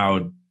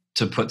proud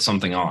to put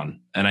something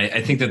on. And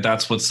I think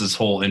that's what's this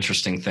whole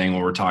interesting thing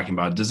when we're talking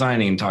about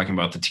designing and talking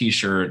about the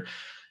t-shirt.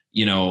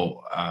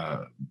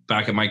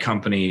 Back at my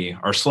company,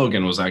 our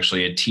slogan was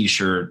actually a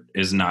t-shirt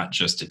is not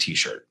just a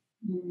t-shirt.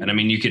 And I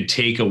mean, you could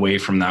take away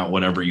from that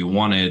whatever you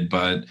wanted,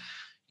 but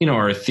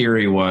our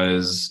theory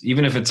was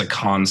even if it's a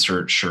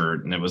concert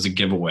shirt and it was a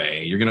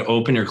giveaway, you're going to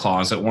open your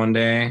closet one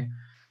day,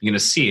 you're going to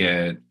see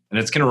it, and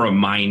it's going to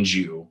remind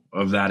you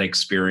of that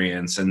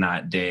experience and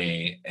that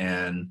day.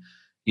 And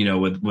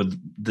with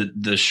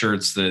the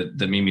shirts that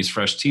Mimi's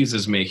Fresh Tees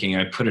is making,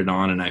 I put it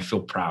on and I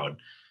feel proud.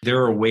 There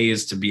are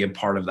ways to be a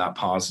part of that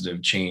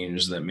positive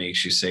change that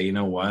makes you say, you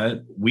know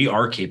what, we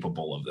are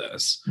capable of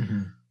this.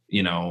 Mm-hmm.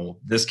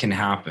 This can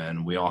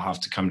happen. We all have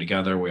to come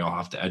together. We all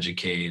have to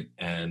educate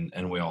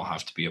and we all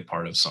have to be a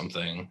part of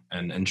something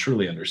and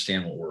truly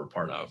understand what we're a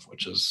part of,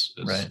 which is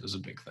a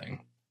big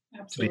thing.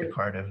 Absolutely. To be a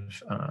part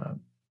of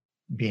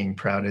being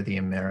proud of the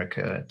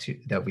America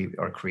that we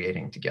are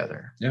creating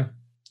together. Yeah.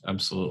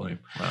 Absolutely.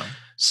 Wow.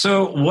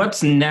 So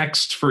what's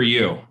next for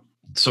you?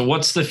 So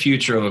what's the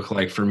future look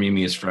like for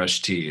Mimi's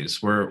Fresh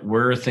Tees? Where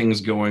are things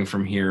going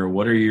from here?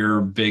 What are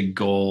your big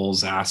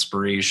goals,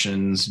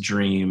 aspirations,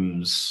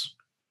 dreams?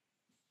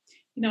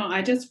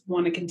 I just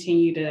want to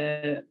continue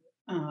to,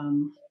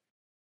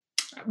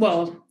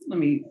 let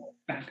me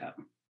back up.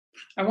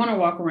 I want to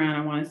walk around.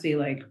 I want to see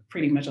like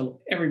pretty much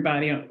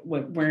everybody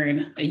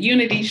wearing a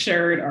Unity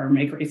shirt or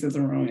Make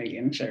Racism Wrong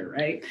Again shirt,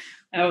 right?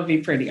 That would be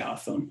pretty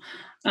awesome.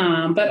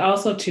 But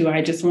also too,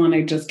 I just want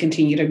to just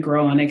continue to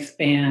grow and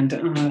expand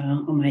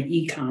on my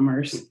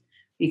e-commerce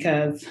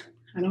because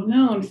I don't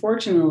know,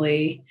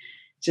 unfortunately,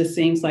 it just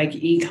seems like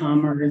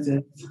e-commerce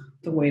is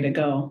the way to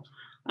go.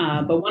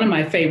 But one of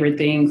my favorite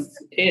things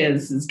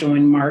is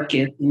doing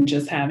markets and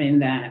just having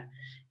that,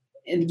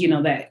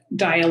 that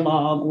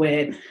dialogue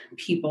with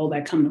people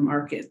that come to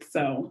market.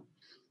 So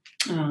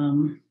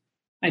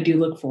I do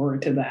look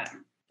forward to that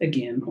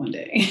again one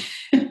day.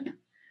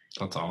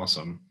 That's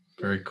awesome.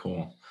 Very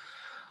cool.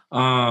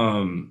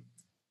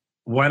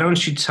 Why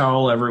don't you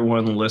tell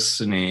everyone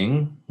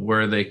listening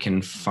where they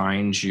can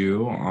find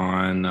you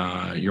on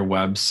your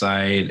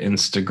website,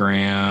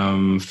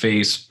 Instagram,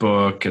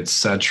 Facebook,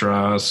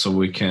 etc., so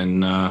we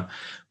can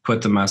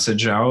put the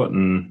message out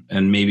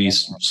and maybe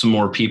some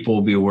more people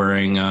will be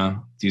wearing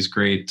these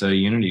great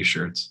Unity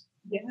shirts.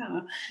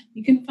 Yeah,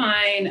 you can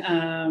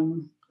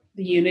find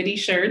the Unity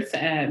shirts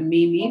at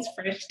Mimi's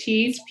Fresh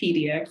Tees,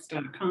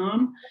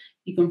 pdx.com.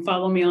 You can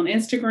follow me on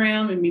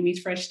Instagram at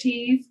Mimi's Fresh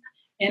Tees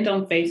and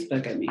on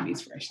Facebook at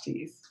Mimi's Fresh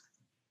Tees.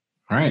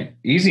 All right.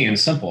 Easy and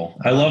simple.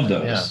 I love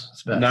those. Yeah,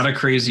 it's best. Not a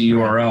crazy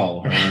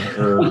URL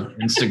or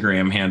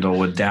Instagram handle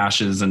with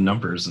dashes and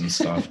numbers and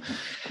stuff.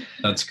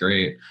 That's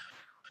great.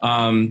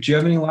 Do you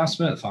have any last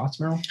minute thoughts,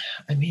 Meryl?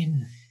 I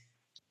mean,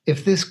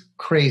 if this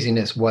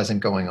craziness wasn't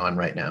going on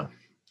right now,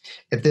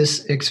 if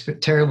this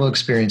terrible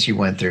experience you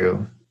went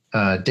through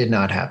did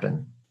not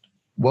happen,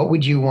 what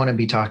would you want to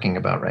be talking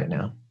about right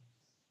now?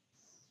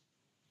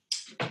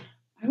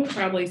 I would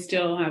probably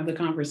still have the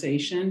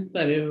conversation,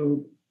 but it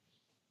would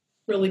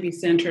really be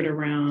centered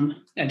around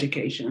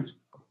education.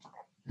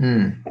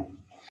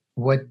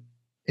 What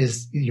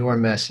is your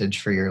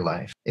message for your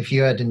life? If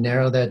you had to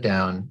narrow that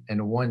down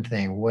into one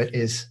thing, what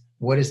is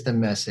the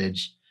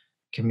message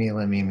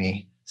Camila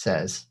Mimi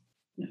says?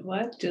 You know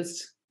what?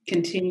 Just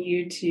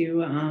continue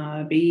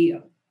to be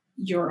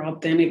your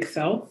authentic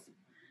self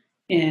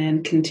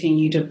and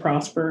continue to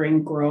prosper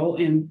and grow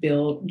and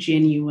build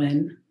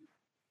genuine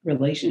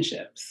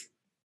relationships,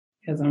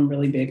 because I'm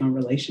really big on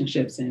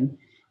relationships and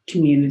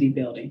community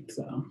building.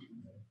 So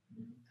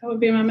that would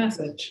be my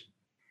message.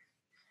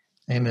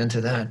 Amen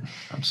to that.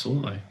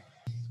 Absolutely.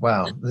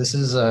 Wow, this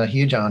is a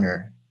huge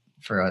honor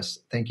for us.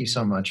 Thank you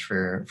so much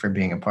for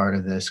being a part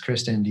of this.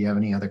 Kristen, do you have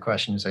any other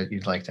questions that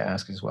you'd like to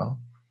ask as well?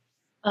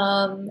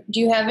 Do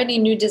you have any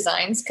new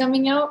designs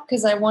coming out?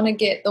 Because I want to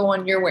get the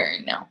one you're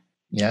wearing now.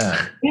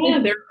 Yeah.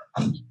 Yeah,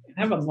 I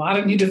have a lot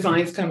of new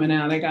designs coming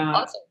out. I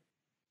got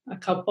a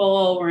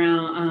couple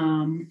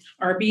around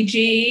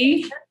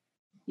RBG.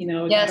 You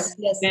know, yes.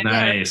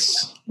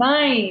 Nice.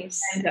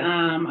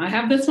 And I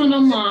have this one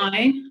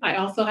online. I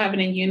also have it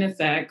in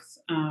unisex.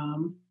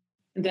 And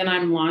then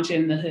I'm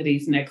launching the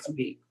hoodies next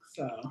week.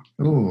 So,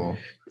 ooh,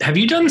 have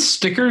you done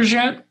stickers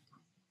yet?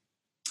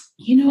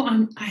 You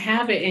know, I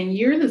have it, and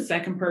you're the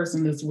second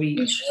person this week.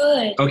 You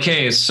should.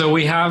 Okay, so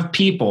we have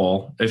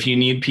people. If you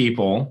need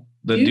people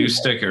that do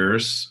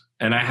stickers,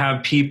 and I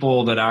have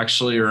people that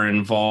actually are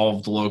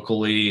involved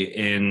locally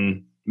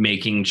in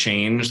making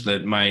change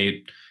that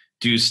might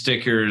do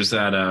stickers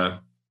at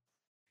a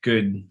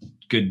good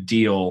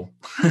deal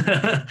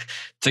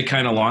to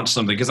kind of launch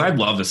something, because I'd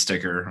love a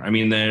sticker. I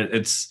mean,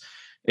 it's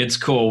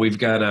cool. We've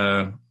got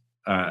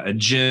a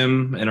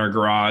gym in our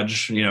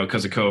garage, you know,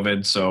 because of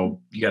COVID.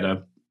 So you got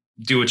to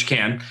do what you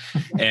can.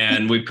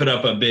 And we put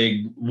up a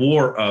big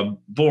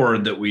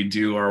board that we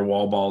do our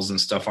wall balls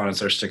and stuff on.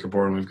 It's our sticker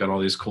board. And we've got all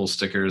these cool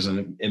stickers.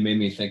 And it made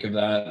me think of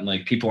that. And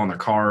like people on their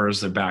cars,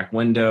 their back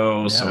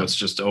window. Yeah. So it's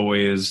just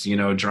always, you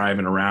know,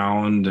 driving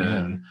around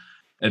and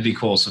it'd be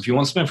cool. So if you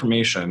want some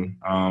information,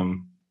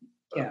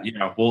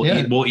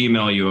 we'll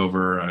email you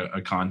over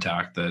a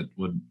contact that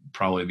would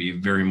probably be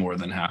very more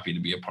than happy to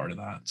be a part of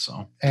that.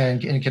 So,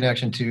 and in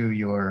connection to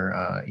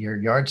your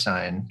yard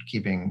sign,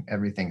 keeping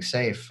everything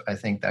safe, I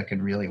think that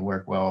could really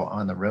work well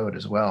on the road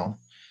as well,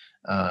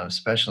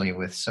 especially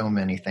with so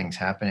many things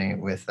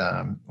happening with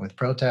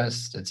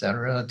protests, et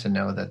cetera, to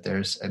know that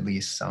there's at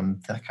least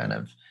some kind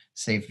of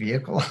safe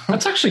vehicle.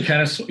 That's actually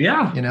kind of,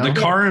 you know, the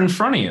car in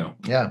front of you.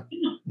 Yeah.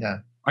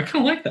 I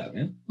kind of like that,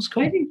 man. That's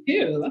cool. I do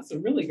too. That's a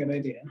really good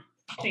idea.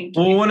 Thank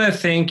you. Well, I want to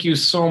thank you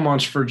so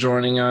much for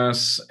joining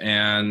us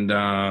and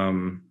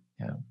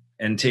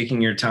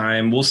taking your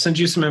time. We'll send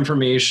you some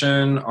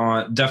information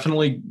on.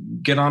 Definitely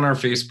get on our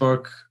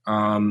Facebook,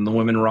 the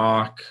Women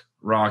Rock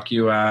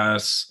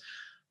US,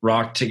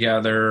 Rock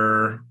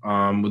Together.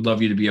 We'd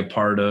love you to be a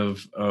part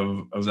of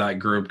that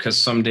group,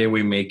 because someday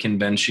we may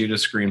convince you to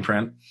screen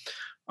print.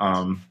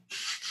 It's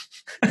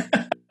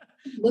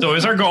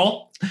always our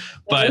goal,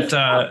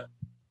 but.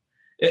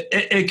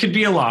 It could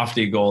be a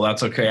lofty goal.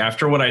 That's okay.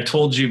 After what I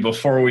told you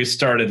before we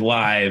started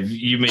live,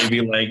 you may be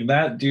like,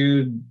 that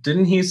dude,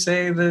 didn't he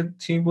say that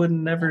he would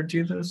never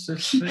do this?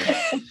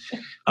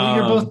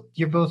 Well,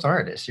 you're both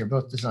artists. You're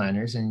both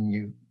designers,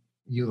 and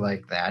you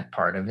like that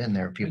part of it. And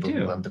there are people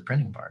who love the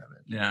printing part of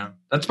it. Yeah.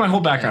 That's my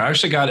whole background. I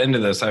actually got into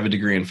this. I have a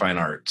degree in fine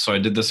art. So I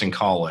did this in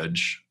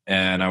college,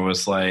 and I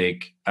was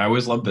like, I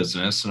always loved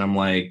business. And I'm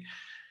like,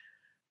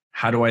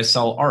 how do I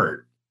sell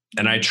art?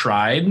 And I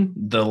tried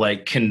the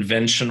like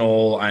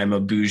conventional, I'm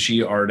a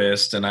bougie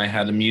artist, and I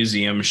had a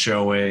museum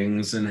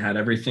showings and had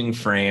everything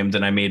framed.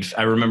 And I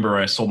remember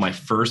I sold my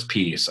first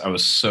piece. I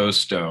was so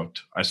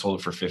stoked. I sold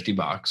it for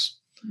 $50.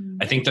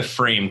 I think the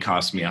frame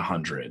cost me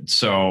 $100.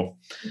 So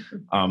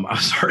I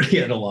was already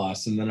at a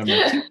loss. And then I'm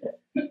like,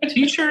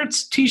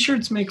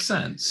 t-shirts make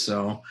sense.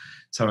 So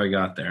that's how I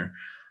got there.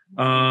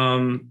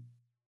 Well,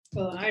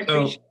 I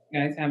appreciate you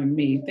guys having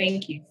me.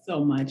 Thank you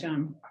so much.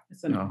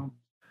 It's an honor.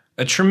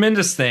 A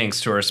tremendous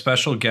thanks to our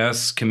special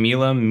guests,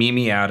 Camila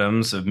Mimi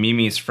Adams of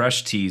Mimi's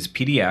Fresh Teas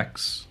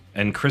PDX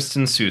and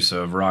Kristen Sousa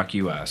of Rock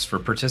US for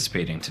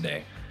participating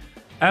today.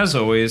 As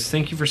always,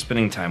 thank you for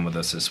spending time with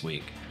us this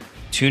week.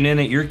 Tune in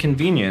at your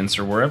convenience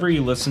or wherever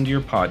you listen to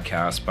your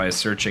podcast by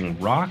searching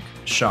Rock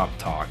Shop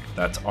Talk.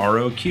 That's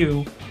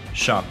ROQ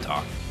Shop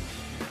Talk.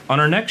 On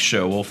our next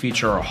show, we'll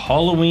feature our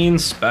Halloween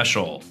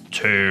special,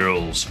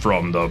 Tales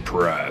from the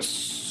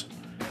Press.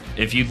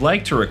 If you'd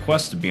like to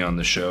request to be on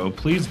the show,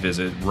 please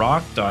visit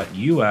rock.us/rock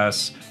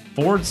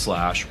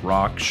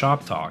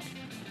shop talk.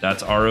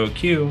 That's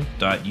roq.us/ROQ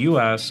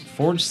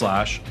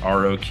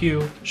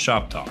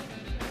Shop Talk.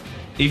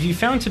 If you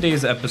found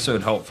today's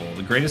episode helpful,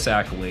 the greatest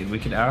accolade we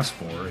could ask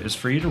for is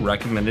for you to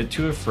recommend it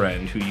to a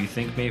friend who you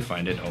think may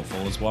find it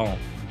helpful as well.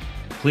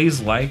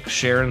 Please like,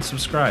 share, and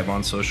subscribe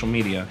on social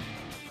media.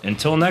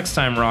 Until next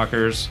time,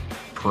 rockers,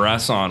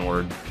 press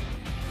onward.